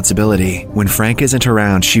responsibility. When Frank isn't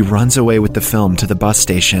around, she runs away with the film to the bus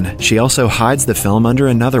station. She also hides the film under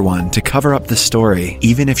another one to cover up the story,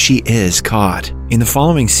 even if she is caught. In the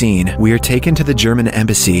following scene, we are taken to the German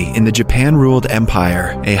embassy in the Japan-ruled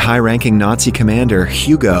empire. A high-ranking Nazi commander,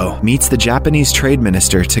 Hugo, meets the Japanese trade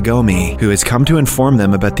minister, Tagomi, who has come to inform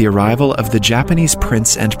them about the arrival of the Japanese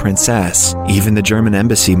prince and princess. Even the German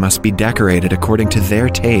embassy must be decorated according to their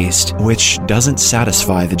taste, which doesn't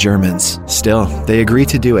satisfy the Germans. Still, they agree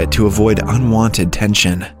to do it to avoid unwanted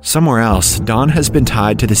tension. Somewhere else, Don has been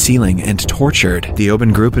tied to the ceiling and tortured. The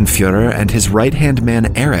Obergruppenführer and his right-hand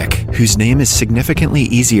man Eric, whose name is significantly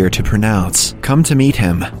easier to pronounce, come to meet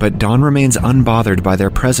him, but Don remains unbothered by their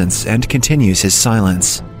presence and continues his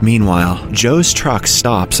silence. Meanwhile, Joe's truck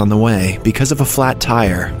stops on the way because of a flat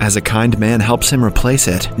tire. As a kind man helps him replace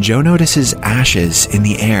it, Joe notices ashes in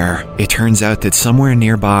the air. It turns out that somewhere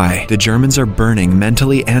nearby, the Germans are burning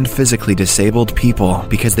mentally and physically disabled people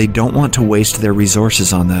because they don't want to waste their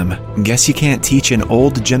resources on them. Guess you can't teach an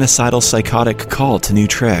old genocidal psychotic cult new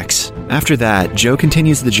tricks. After that, Joe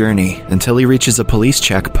continues the journey until he reaches a police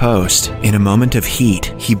check post. In a moment of heat,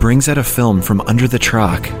 he brings out a film from under the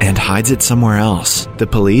truck and hides it somewhere else. The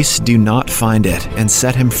police do not find it and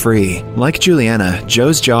set him free. Like Juliana,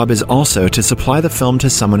 Joe's job is also to supply the film to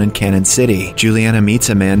someone in Cannon City. Juliana meets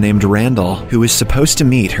a man named Randall, who is supposed to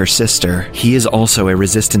meet her sister. He is also a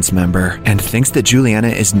resistance member and thinks that Juliana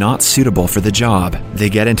is not suitable for the job. They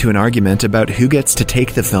get into an argument about who gets to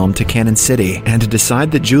take the film to Cannon City and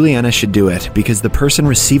decide that Juliana should do it because the person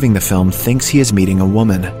receiving the film thinks he is meeting a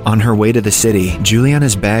woman. On her way to the city,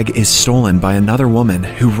 Juliana's bag is stolen by another woman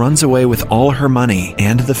who runs away with all her money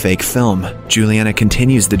and the fake film. Juliana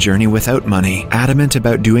continues the journey without money, adamant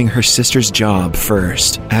about doing her sister's job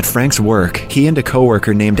first. At Frank's work, he and a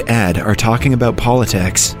coworker named Ed are talking about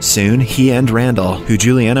politics. Soon, he and Randall, who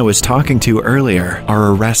Juliana was talking to earlier,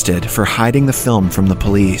 are arrested for hiding the film from the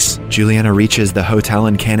police. Juliana reaches the hotel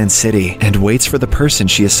in Cannon City and waits for the person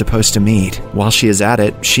she is supposed to meet. While she is at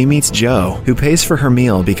it, she meets Joe, who pays for her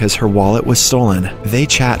meal because her wallet was stolen. They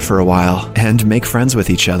chat for a while and make friends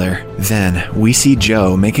with each other. Then, we see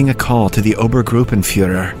Joe making a call to the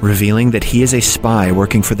Obergruppenführer, revealing that he is a spy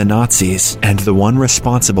working for the Nazis and the one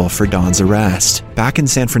responsible for Don's arrest. Back in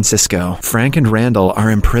San Francisco, Frank and Randall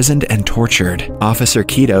are imprisoned and tortured. Officer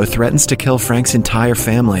Keto threatens to kill Frank's entire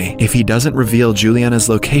family if he doesn't reveal Juliana's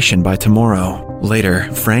location by tomorrow.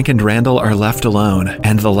 Later, Frank and Randall are left alone,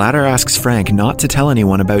 and the latter asks Frank not to tell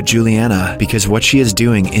anyone about Juliana because what she is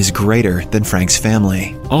doing is greater than Frank's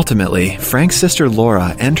family. Ultimately, Frank's sister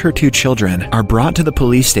Laura and her 2 children are brought to the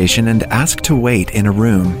police station and asked to wait in a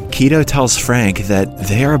room. Keto tells Frank that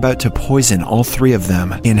they are about to poison all 3 of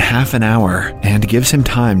them in half an hour and gives him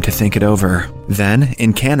time to think it over. Then,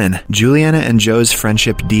 in Cannon, Juliana and Joe's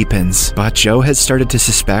friendship deepens, but Joe has started to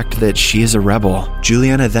suspect that she is a rebel.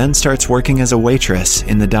 Juliana then starts working as a waitress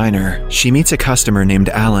in the diner. She meets a customer named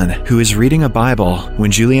Alan, who is reading a Bible.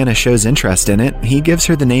 When Juliana shows interest in it, he gives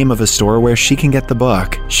her the name of a store where she can get the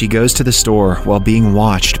book. She goes to the store while being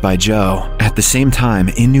watched by Joe. At the same time,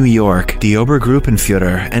 in New York, the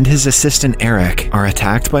Obergruppenführer and his assistant Eric are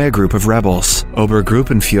attacked by a group of rebels.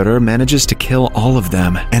 Obergruppenführer manages to kill all of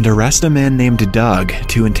them and arrest a man named Doug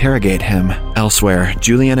to interrogate him. Elsewhere,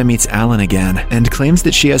 Juliana meets Alan again and claims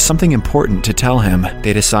that she has something important to tell him.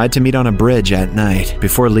 They decide to meet on a bridge at night.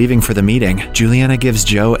 Before leaving for the meeting, Juliana gives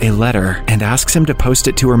Joe a letter and asks him to post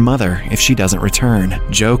it to her mother if she doesn't return.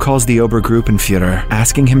 Joe calls the Obergruppenführer,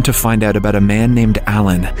 asking him to find out about a man named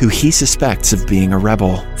Alan, who he suspects effects of being a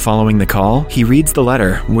rebel. Following the call, he reads the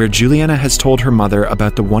letter where Juliana has told her mother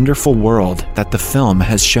about the wonderful world that the film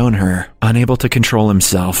has shown her. Unable to control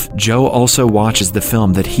himself, Joe also watches the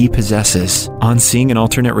film that he possesses. On seeing an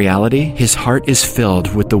alternate reality, his heart is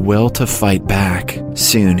filled with the will to fight back.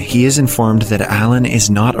 Soon, he is informed that Alan is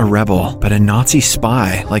not a rebel, but a Nazi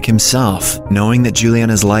spy like himself. Knowing that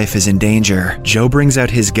Juliana's life is in danger, Joe brings out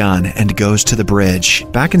his gun and goes to the bridge.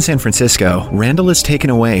 Back in San Francisco, Randall is taken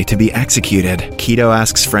away to be executed. Keto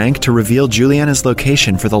asks Frank to reveal Juliana's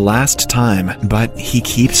location for the last time, but he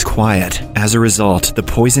keeps quiet. As a result, the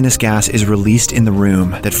poisonous gas is released in the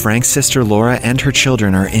room that Frank's sister Laura and her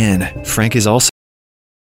children are in. Frank is also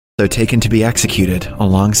taken to be executed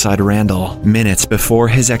alongside Randall. Minutes before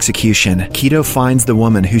his execution, Keto finds the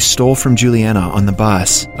woman who stole from Juliana on the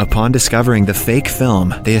bus. Upon discovering the fake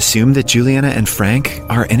film, they assume that Juliana and Frank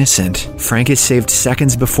are innocent. Frank is saved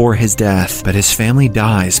seconds before his death, but his family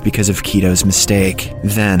dies because of Keto's mistake.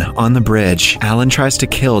 Then, on the bridge, Alan tries to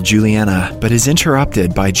kill Juliana, but is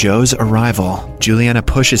interrupted by Joe's arrival. Juliana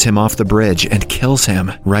pushes him off the bridge and kills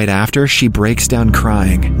him. Right after, she breaks down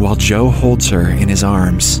crying, while Joe holds her in his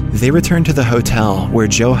arms. They return to the hotel, where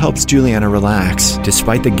Joe helps Juliana relax.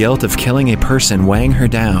 Despite the guilt of killing a person weighing her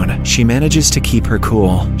down, she manages to keep her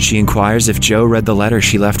cool. She inquires if Joe read the letter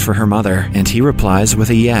she left for her mother, and he replies with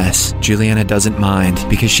a yes. Juliana doesn't mind,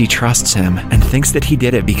 because she trusts him, and thinks that he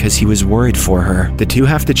did it because he was worried for her. The two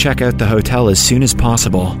have to check out the hotel as soon as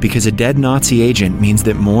possible, because a dead Nazi agent means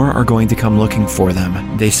that more are going to come looking for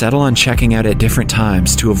them. They settle on checking out at different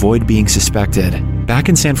times to avoid being suspected. Back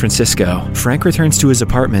in San Francisco, Frank returns to his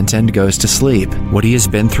apartment and goes to sleep. What he has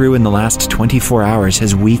been through in the last 24 hours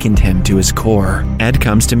has weakened him to his core. Ed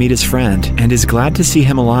comes to meet his friend and is glad to see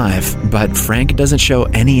him alive, but Frank doesn't show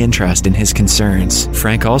any interest in his concerns.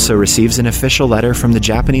 Frank also receives an official letter from the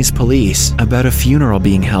Japanese police about a funeral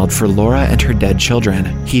being held for Laura and her dead children.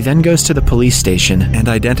 He then goes to the police station and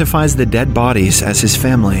identifies the dead bodies as his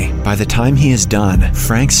family. By the time he is done,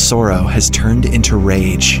 Frank's sorrow has turned into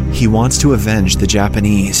rage. He wants to avenge the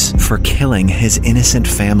Japanese for killing his innocent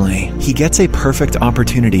family. He gets a perfect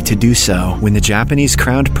opportunity to do so when the Japanese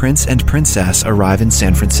crowned prince and princess arrive in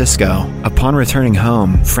San Francisco. Upon returning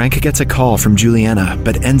home, Frank gets a call from Juliana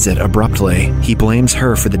but ends it abruptly. He blames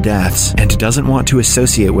her for the deaths and doesn't want to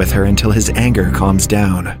associate with her until his anger calms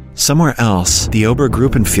down. Somewhere else, the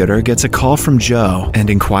Obergruppenführer gets a call from Joe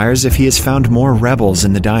and inquires if he has found more rebels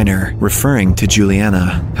in the diner, referring to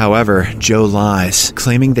Juliana. However, Joe lies,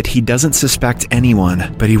 claiming that he doesn't suspect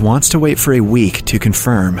anyone, but he wants to wait for a week to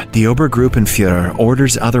confirm. The Obergruppenführer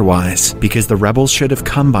orders otherwise, because the rebels should have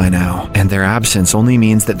come by now, and their absence only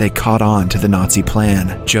means that they caught on to the Nazi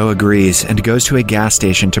plan. Joe agrees and goes to a gas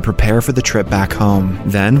station to prepare for the trip back home.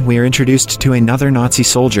 Then, we are introduced to another Nazi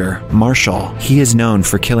soldier, Marshall. He is known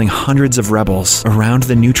for killing hundreds of rebels around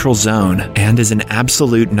the neutral zone and is an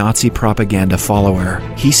absolute Nazi propaganda follower.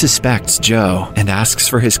 He suspects Joe and asks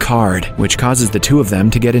for his card, which causes the two of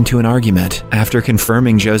them to get into an argument. After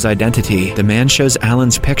confirming Joe's identity, the man shows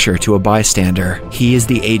Alan's picture to a bystander. He is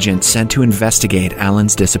the agent sent to investigate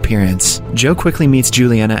Alan's disappearance. Joe quickly meets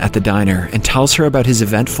Juliana at the diner and tells her about his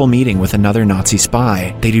eventful meeting with another Nazi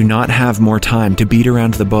spy. They do not have more time to beat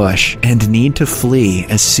around the bush and need to flee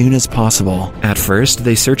as soon as possible. At first,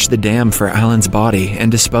 they search the dam for Alan's body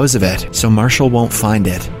and dispose of it, so Marshall won't find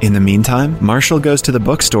it. In the meantime, Marshall goes to the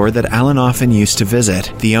bookstore that Alan often used to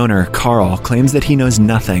visit. The owner, Carl, claims that he knows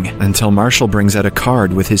nothing until Marshall brings out a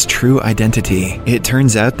card with his true identity. It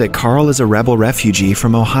turns out that Carl is a rebel refugee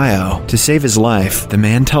from Ohio. To save his life, the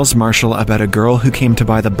man tells Marshall about a girl who came to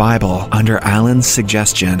buy the Bible under Alan's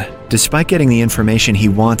suggestion. Despite getting the information he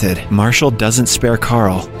wanted, Marshall doesn't spare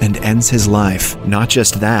Carl and ends his life. Not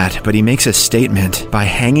just that, but he makes a statement by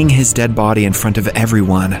hanging his dead body in front of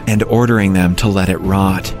everyone and ordering them to let it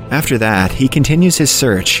rot. After that, he continues his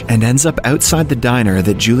search and ends up outside the diner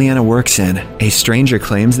that Juliana works in. A stranger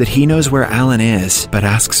claims that he knows where Alan is, but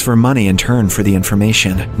asks for money in turn for the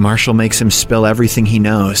information. Marshall makes him spill everything he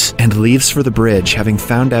knows and leaves for the bridge, having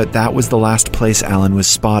found out that was the last place Alan was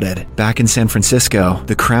spotted. Back in San Francisco,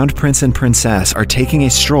 the crowned prince and princess are taking a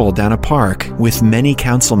stroll down a park with many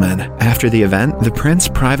councilmen. After the event, the prince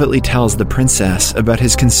privately tells the princess about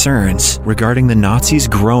his concerns regarding the Nazis'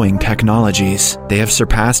 growing technologies. They have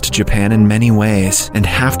surpassed Japan in many ways and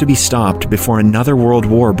have to be stopped before another world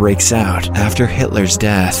war breaks out after Hitler's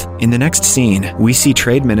death. In the next scene, we see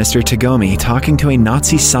Trade Minister Tagomi talking to a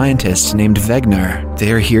Nazi scientist named Wegener.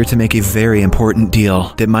 They are here to make a very important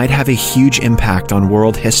deal that might have a huge impact on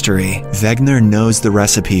world history. Wegener knows the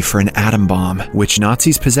recipe for an atom bomb, which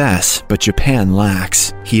Nazis possess, but Japan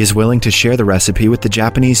lacks. He is willing to share the recipe with the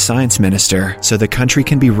Japanese science minister so the country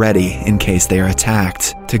can be ready in case they are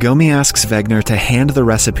attacked. Tagomi asks Wegener to hand the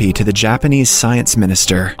recipe to the Japanese science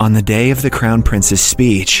minister on the day of the Crown Prince's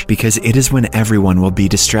speech because it is when everyone will be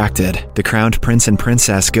distracted. The Crowned Prince and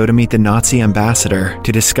Princess go to meet the Nazi ambassador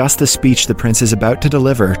to discuss the speech the prince is about to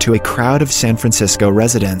deliver to a crowd of San Francisco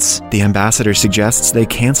residents. The ambassador suggests they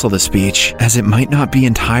cancel the speech as it might not be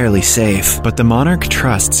entirely safe, but the monarch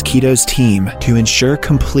trusts Kido's team to ensure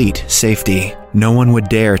complete safety. No one would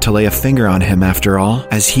dare to lay a finger on him after all,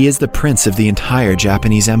 as he is the prince of the entire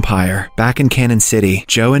Japanese empire. Back in Cannon City,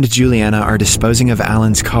 Joe and Juliana are disposing of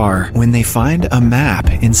Alan's car when they find a map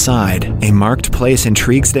inside. A marked place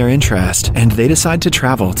intrigues their interest, and they decide to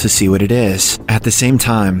travel to see what it is. At the same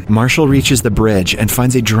time, Marshall reaches the bridge and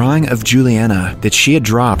finds a drawing of Juliana that she had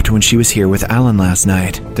dropped when she was here with Alan last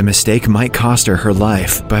night. The mistake might cost her her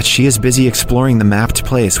life, but she is busy exploring the mapped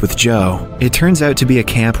place with Joe. It turns out to be a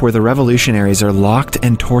camp where the revolutionaries are locked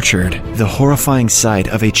and tortured. The horrifying sight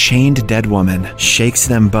of a chained dead woman shakes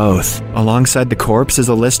them both. Alongside the corpse is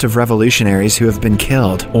a list of revolutionaries who have been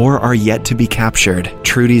killed or are yet to be captured.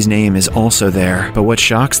 Trudy's name is also there, but what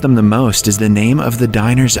shocks them the most is the name of the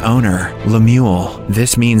diner's owner, Lemuel.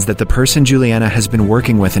 This means that the person Juliana has been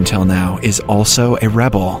working with until now is also a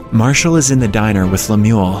rebel. Marshall is in the diner with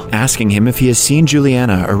Lemuel, asking him if he has seen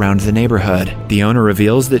Juliana around the neighborhood. The owner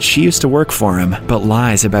reveals that she used to work for him, but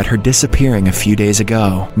lies about her disappearing a few days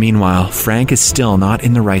ago. Meanwhile, Frank is still not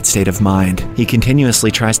in the right state of mind. He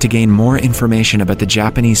continuously tries to gain more information about the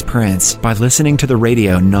Japanese prince by listening to the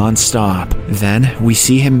radio non-stop. Then, we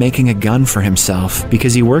see him making a gun for himself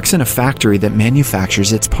because he works in a factory that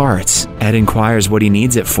manufactures its parts. Ed inquires what he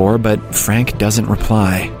needs it for, but Frank doesn't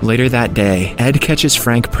reply. Later that day, Ed catches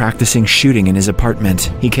Frank practicing shooting in his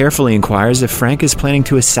apartment. He carefully inquires if Frank is planning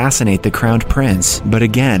to assassinate the crowned prince, but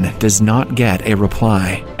again does not get a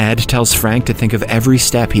reply. Ed tells Frank to think of every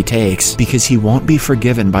step he takes because he won't be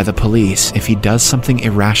forgiven by the police if he does something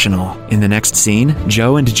irrational. In the next scene,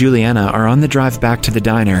 Joe and Juliana are on the drive back to the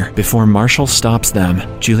diner before Marshall stops them.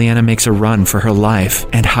 Juliana makes a run for her life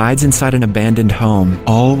and hides inside an abandoned home,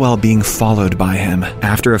 all while being followed by him.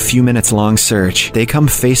 After a few minutes long search, they come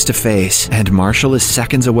face to face and Marshall is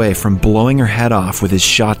seconds away from blowing her head off with his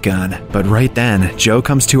shotgun. But right then, Joe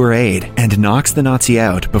comes to her aid and knocks the Nazi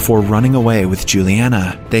out before running away with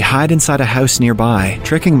Juliana. They hide inside a house nearby,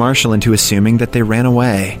 tricking Marshall into assuming that they ran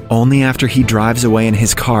away. Only after he drives away in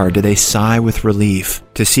his car do they sigh with relief.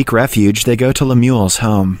 To seek refuge, they go to Lemuel's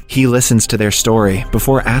home. He listens to their story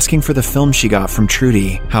before asking for the film she got from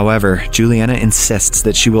Trudy. However, Juliana insists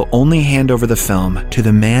that she will only hand over the film to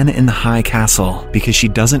the man in the high castle because she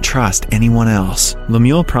doesn't trust anyone else.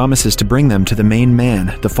 Lemuel promises to bring them to the main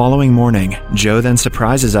man the following morning. Joe then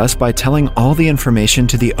surprises us by telling all the information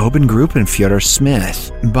to the Obergruppenführer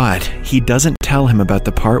Smith, but he doesn't tell him about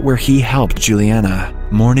the part where he helped Juliana.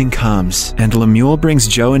 Morning comes, and Lemuel brings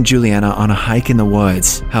Joe and Juliana on a hike in the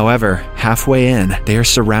woods. However, halfway in, they are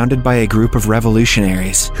surrounded by a group of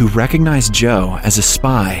revolutionaries who recognize Joe as a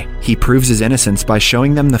spy. He proves his innocence by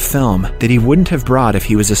showing them the film that he wouldn't have brought if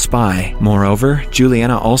he was a spy. Moreover,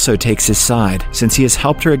 Juliana also takes his side, since he has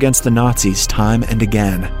helped her against the Nazis time and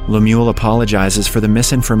again. Lemuel apologizes for the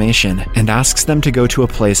misinformation and asks them to go to a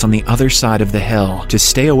place on the other side of the hill to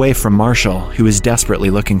stay away from Marshall, who is desperately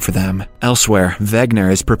looking for them. Elsewhere, Wegener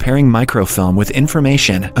is preparing microfilm with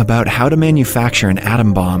information about how to manufacture an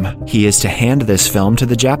atom bomb. He is to hand this film to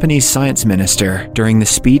the Japanese science minister during the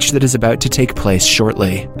speech that is about to take place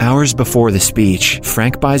shortly. Hours before the speech,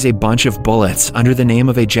 Frank buys a bunch of bullets under the name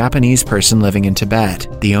of a Japanese person living in Tibet.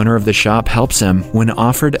 The owner of the shop helps him when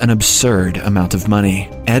offered an absurd amount of money.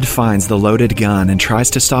 Ed finds the loaded gun and tries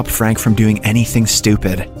to stop Frank from doing anything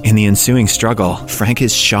stupid. In the ensuing struggle, Frank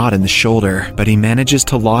is shot in the shoulder, but he manages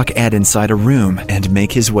to lock Ed inside a room and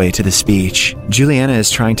make his way to the speech. Juliana is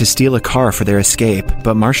trying to steal a car for their escape,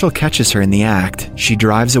 but Marshall catches her in the act. She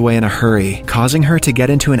drives away in a hurry, causing her to get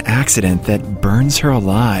into an accident that burns her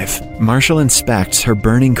alive. Marshall inspects her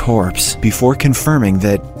burning corpse before confirming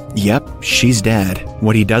that, yep, she's dead.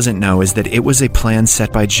 What he doesn't know is that it was a plan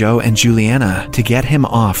set by Joe and Juliana to get him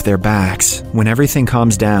off their backs. When everything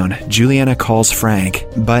calms down, Juliana calls Frank,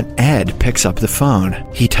 but Ed picks up the phone.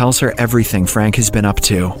 He tells her everything Frank has been up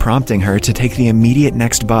to, prompting her to take the immediate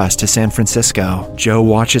next bus to San Francisco. Joe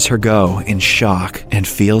watches her go in shock and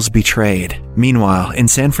feels betrayed. Meanwhile, in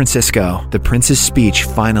San Francisco, the prince's speech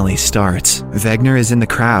finally starts. Wegener is in the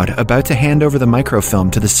crowd, about to hand over the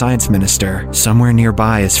microfilm to the science minister. Somewhere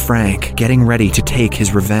nearby is Frank, getting ready to take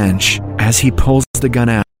his revenge. As he pulls the gun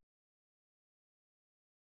out,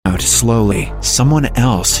 out slowly. Someone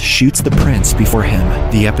else shoots the prince before him.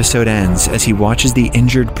 The episode ends as he watches the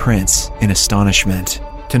injured prince in astonishment.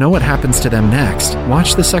 To know what happens to them next,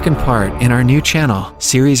 watch the second part in our new channel,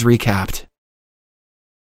 Series Recapped.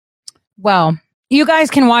 Well, you guys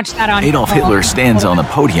can watch that on Adolf your own. Hitler stands on the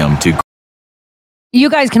podium to... You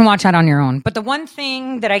guys can watch that on your own. But the one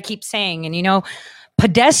thing that I keep saying, and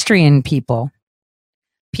pedestrian people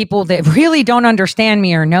that really don't understand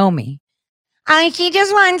me or know me, she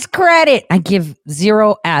just wants credit. I give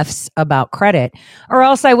 0 Fs about credit, or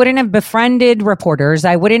else I wouldn't have befriended reporters.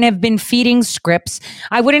 I wouldn't have been feeding scripts.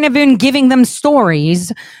 I wouldn't have been giving them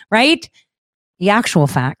stories, right? The actual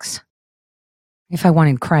facts, if I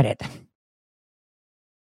wanted credit.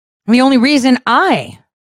 The only reason I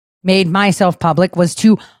made myself public was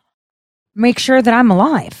to make sure that I'm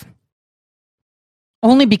alive.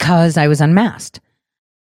 Only because I was unmasked.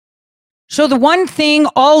 So the one thing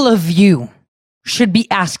all of you should be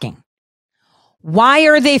asking, why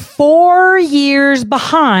are they 4 years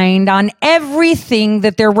behind on everything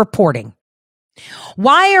that they're reporting?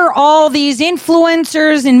 Why are all these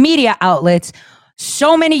influencers and media outlets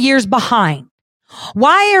so many years behind?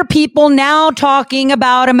 Why are people now talking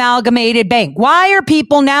about Amalgamated Bank? Why are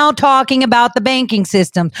people now talking about the banking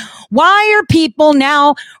system? Why are people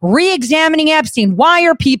now re-examining Epstein? Why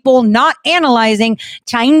are people not analyzing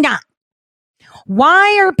China?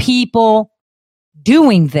 Why are people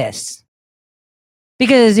doing this?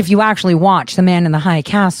 Because if you actually watch The Man in the High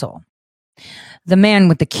Castle, the man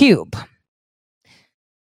with the cube.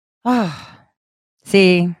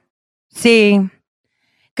 See,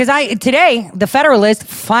 because today, the Federalist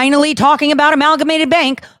finally talking about Amalgamated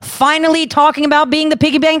Bank, finally talking about being the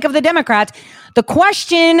piggy bank of the Democrats. The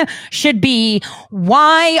question should be,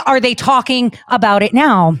 why are they talking about it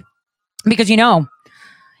now? Because you know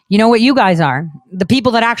what you guys are. The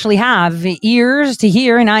people that actually have ears to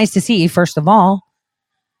hear and eyes to see, first of all,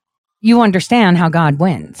 you understand how God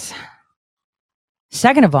wins.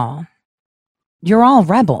 Second of all, you're all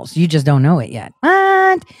rebels. You just don't know it yet.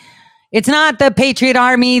 What? It's not the Patriot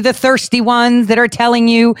Army, the thirsty ones that are telling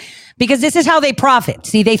you, because this is how they profit.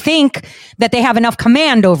 See, they think that they have enough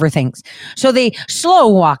command over things. So they slow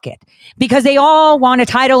walk it because they all want a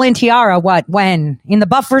title and tiara. When? In the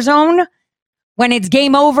buffer zone? When it's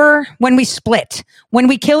game over? When we split? When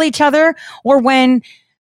we kill each other? Or when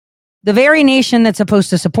the very nation that's supposed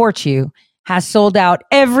to support you has sold out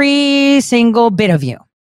every single bit of you?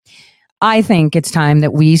 I think it's time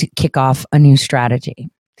that we kick off a new strategy.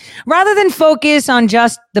 Rather than focus on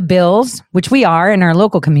just the bills, which we are in our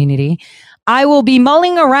local community, I will be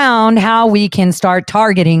mulling around how we can start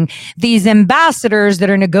targeting these ambassadors that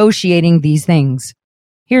are negotiating these things.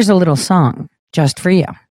 Here's a little song just for you.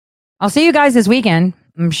 I'll see you guys this weekend.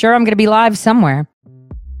 I'm sure I'm going to be live somewhere.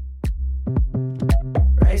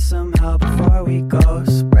 Raise some hell before we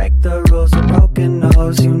ghost. Break the rules of broken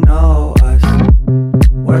nose. You know us.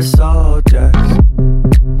 We're soldiers.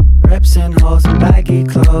 Rips and holes and baggy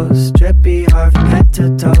clothes. Drippy heart from head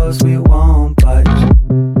to toes. We won't budge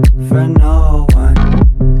for no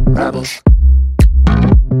one. Rebels.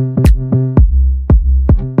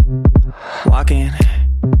 Walking.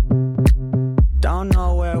 Don't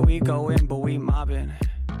know where we going, but we mobbing.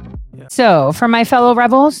 Yeah. So, for my fellow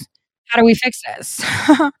rebels, how do we fix this?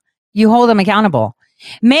 You hold them accountable.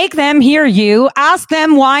 Make them hear you. Ask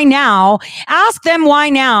them why now. Ask them why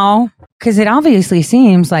now. Because it obviously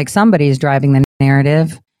seems like somebody's driving the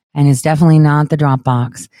narrative, and it's definitely not the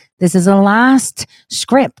Dropbox. This is a last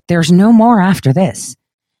script. There's no more after this.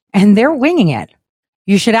 And they're winging it.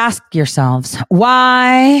 You should ask yourselves,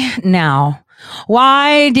 why now?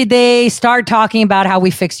 Why did they start talking about how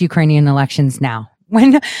we fix Ukrainian elections now?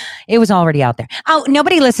 When it was already out there. Oh,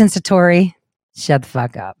 nobody listens to Tory. Shut the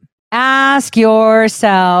fuck up. Ask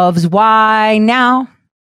yourselves, why now?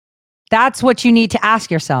 That's what you need to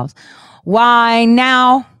ask yourselves. Why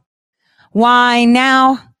now? Why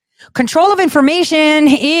now? Control of information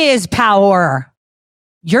is power.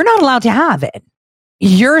 You're not allowed to have it.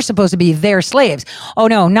 You're supposed to be their slaves. Oh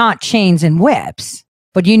no, not chains and whips,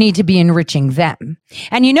 but you need to be enriching them.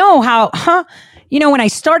 And you know how, when I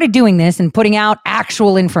started doing this and putting out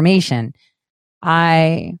actual information,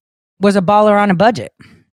 I was a baller on a budget.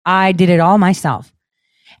 I did it all myself.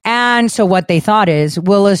 And so what they thought is,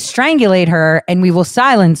 we'll strangulate her and we will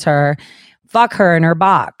silence her, fuck her in her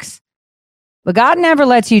box. But God never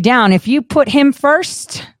lets you down. If you put him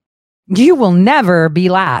first, you will never be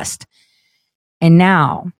last. And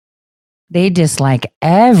now they dislike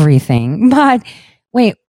everything. But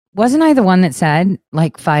wait, wasn't I the one that said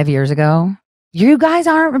like 5 years ago, you guys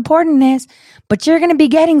aren't reporting this, but you're going to be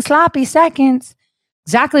getting sloppy seconds?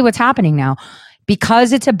 Exactly what's happening now.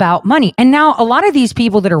 because it's about money. And now a lot of these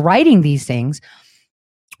people that are writing these things,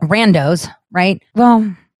 randos, right?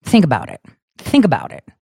 Well, think about it. Think about it.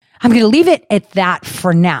 I'm going to leave it at that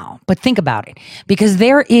for now, but think about it, because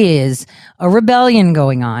there is a rebellion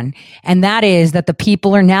going on, and that is that the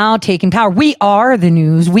people are now taking power. We are the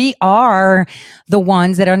news. We are the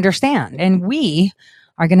ones that understand, and we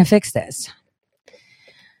are going to fix this.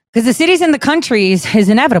 Because the cities and the countries is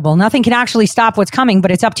inevitable. Nothing can actually stop what's coming,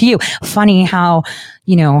 but it's up to you. Funny how,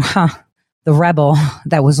 the rebel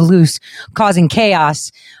that was loose, causing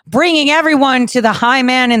chaos, bringing everyone to the high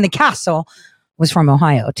man in the castle, was from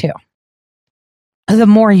Ohio too. The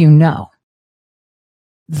more you know.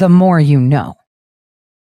 The more you know.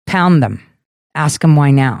 Pound them. Ask them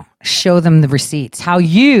why now. Show them the receipts. How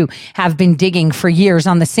you have been digging for years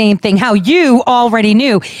on the same thing. How you already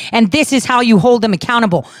knew. And this is how you hold them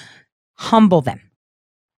accountable. Humble them.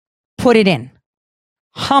 Put it in.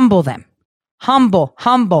 Humble them. Humble,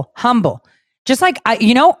 humble, humble. Just like,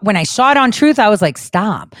 when I saw it on Truth, I was like,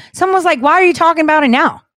 stop. Someone was like, why are you talking about it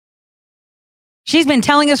now? She's been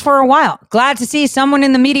telling us for a while. Glad to see someone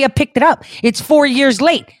in the media picked it up. It's 4 years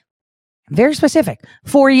late. Very specific.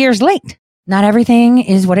 4 years late. Not everything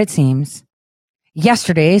is what it seems.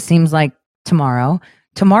 Yesterday seems like tomorrow.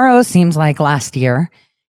 Tomorrow seems like last year.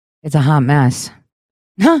 It's a hot mess.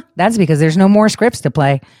 That's because there's no more scripts to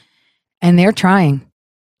play. And they're trying.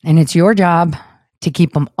 And it's your job to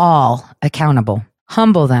keep them all accountable.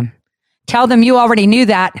 Humble them. Tell them you already knew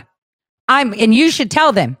that. And you should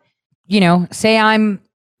tell them. Say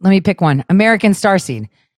let me pick one, American Starseed.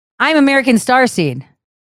 I'm American Starseed.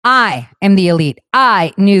 I am the elite.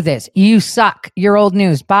 I knew this. You suck. You're old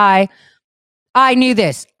news. Bye. I knew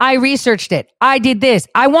this. I researched it. I did this.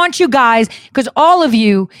 I want you guys, because all of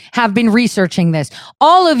you have been researching this.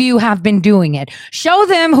 All of you have been doing it. Show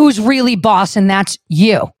them who's really boss, and that's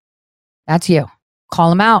you. That's you. Call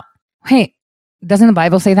them out. Hey, doesn't the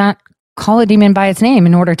Bible say that? Call a demon by its name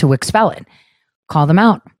in order to expel it. Call them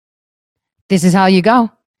out. This is how you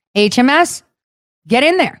go. HMS, get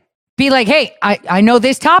in there. Be like, hey, I know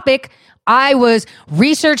this topic. I was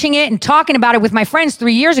researching it and talking about it with my friends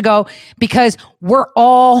 3 years ago because we're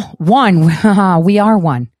all one. We are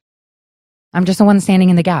one. I'm just the one standing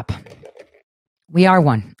in the gap. We are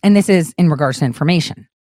one. And this is in regards to information.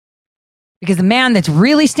 Because the man that's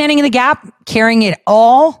really standing in the gap, carrying it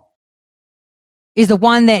all, is the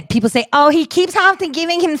one that people say, oh, he keeps often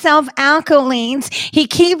giving himself accolades. He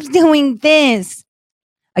keeps doing this.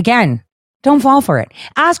 Again, don't fall for it.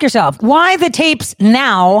 Ask yourself, why the tapes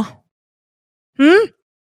now?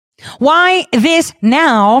 Why this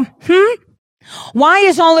now? Why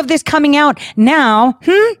is all of this coming out now?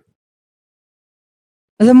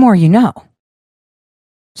 The more you know.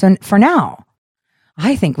 So for now,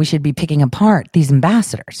 I think we should be picking apart these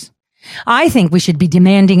ambassadors. I think we should be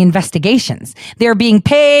demanding investigations. They're being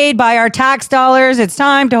paid by our tax dollars. It's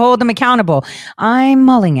time to hold them accountable. I'm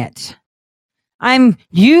mulling it.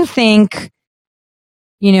 You think,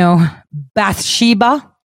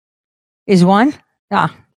 Bathsheba is one?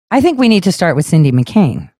 I think we need to start with Cindy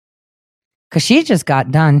McCain, because she just got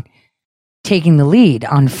done taking the lead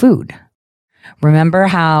on food. Remember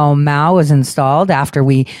how Mao was installed after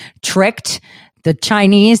we tricked the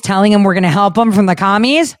Chinese, telling them we're going to help them from the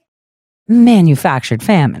commies? Manufactured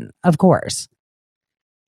famine, of course.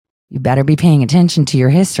 You better be paying attention to your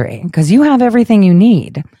history, because you have everything you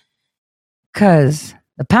need, because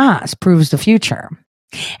the past proves the future.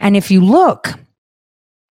 And if you look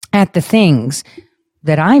at the things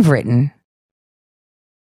that I've written,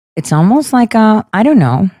 it's almost like a,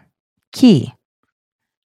 key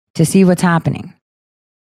to see what's happening.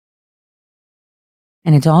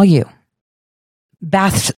 And it's all you.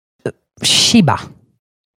 Bathsheba,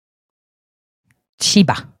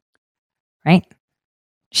 right?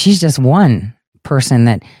 She's just one person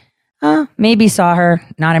that maybe saw her,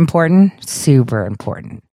 not important, super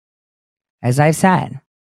important. As I've said,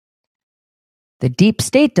 the deep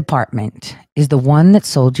state department is the one that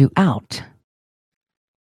sold you out.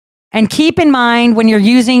 And keep in mind, when you're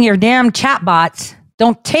using your damn chatbots,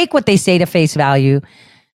 don't take what they say to face value.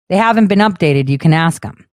 They haven't been updated. You can ask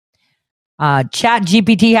them.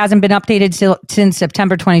 ChatGPT hasn't been updated since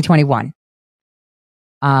September 2021.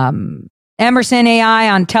 Emerson AI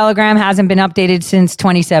on Telegram hasn't been updated since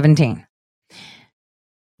 2017.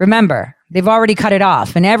 Remember, they've already cut it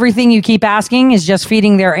off, and everything you keep asking is just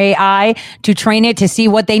feeding their AI to train it to see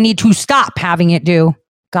what they need to stop having it do.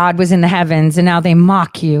 God was in the heavens, and now they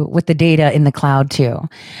mock you with the data in the cloud too.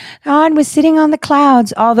 God was sitting on the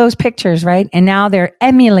clouds, all those pictures, right? And now they're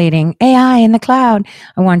emulating AI in the cloud.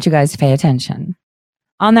 I want you guys to pay attention.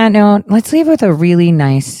 On that note, let's leave with a really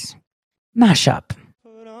nice mashup.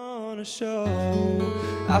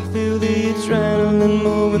 I feel the adrenaline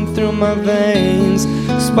moving through my veins.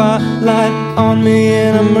 Spotlight on me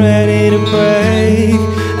and I'm ready to break.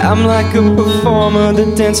 I'm like a performer,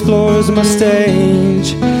 the dance floor is my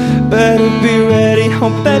stage. Better be ready,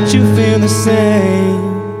 hope that you feel the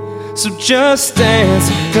same. So just dance,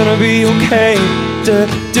 gonna be okay. Do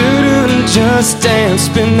do do, just dance,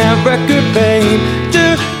 spin that record, babe.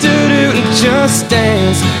 Do do do, just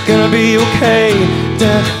dance, gonna be okay.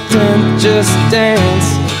 Da da, just dance,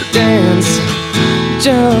 dance,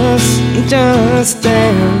 just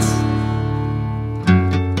dance.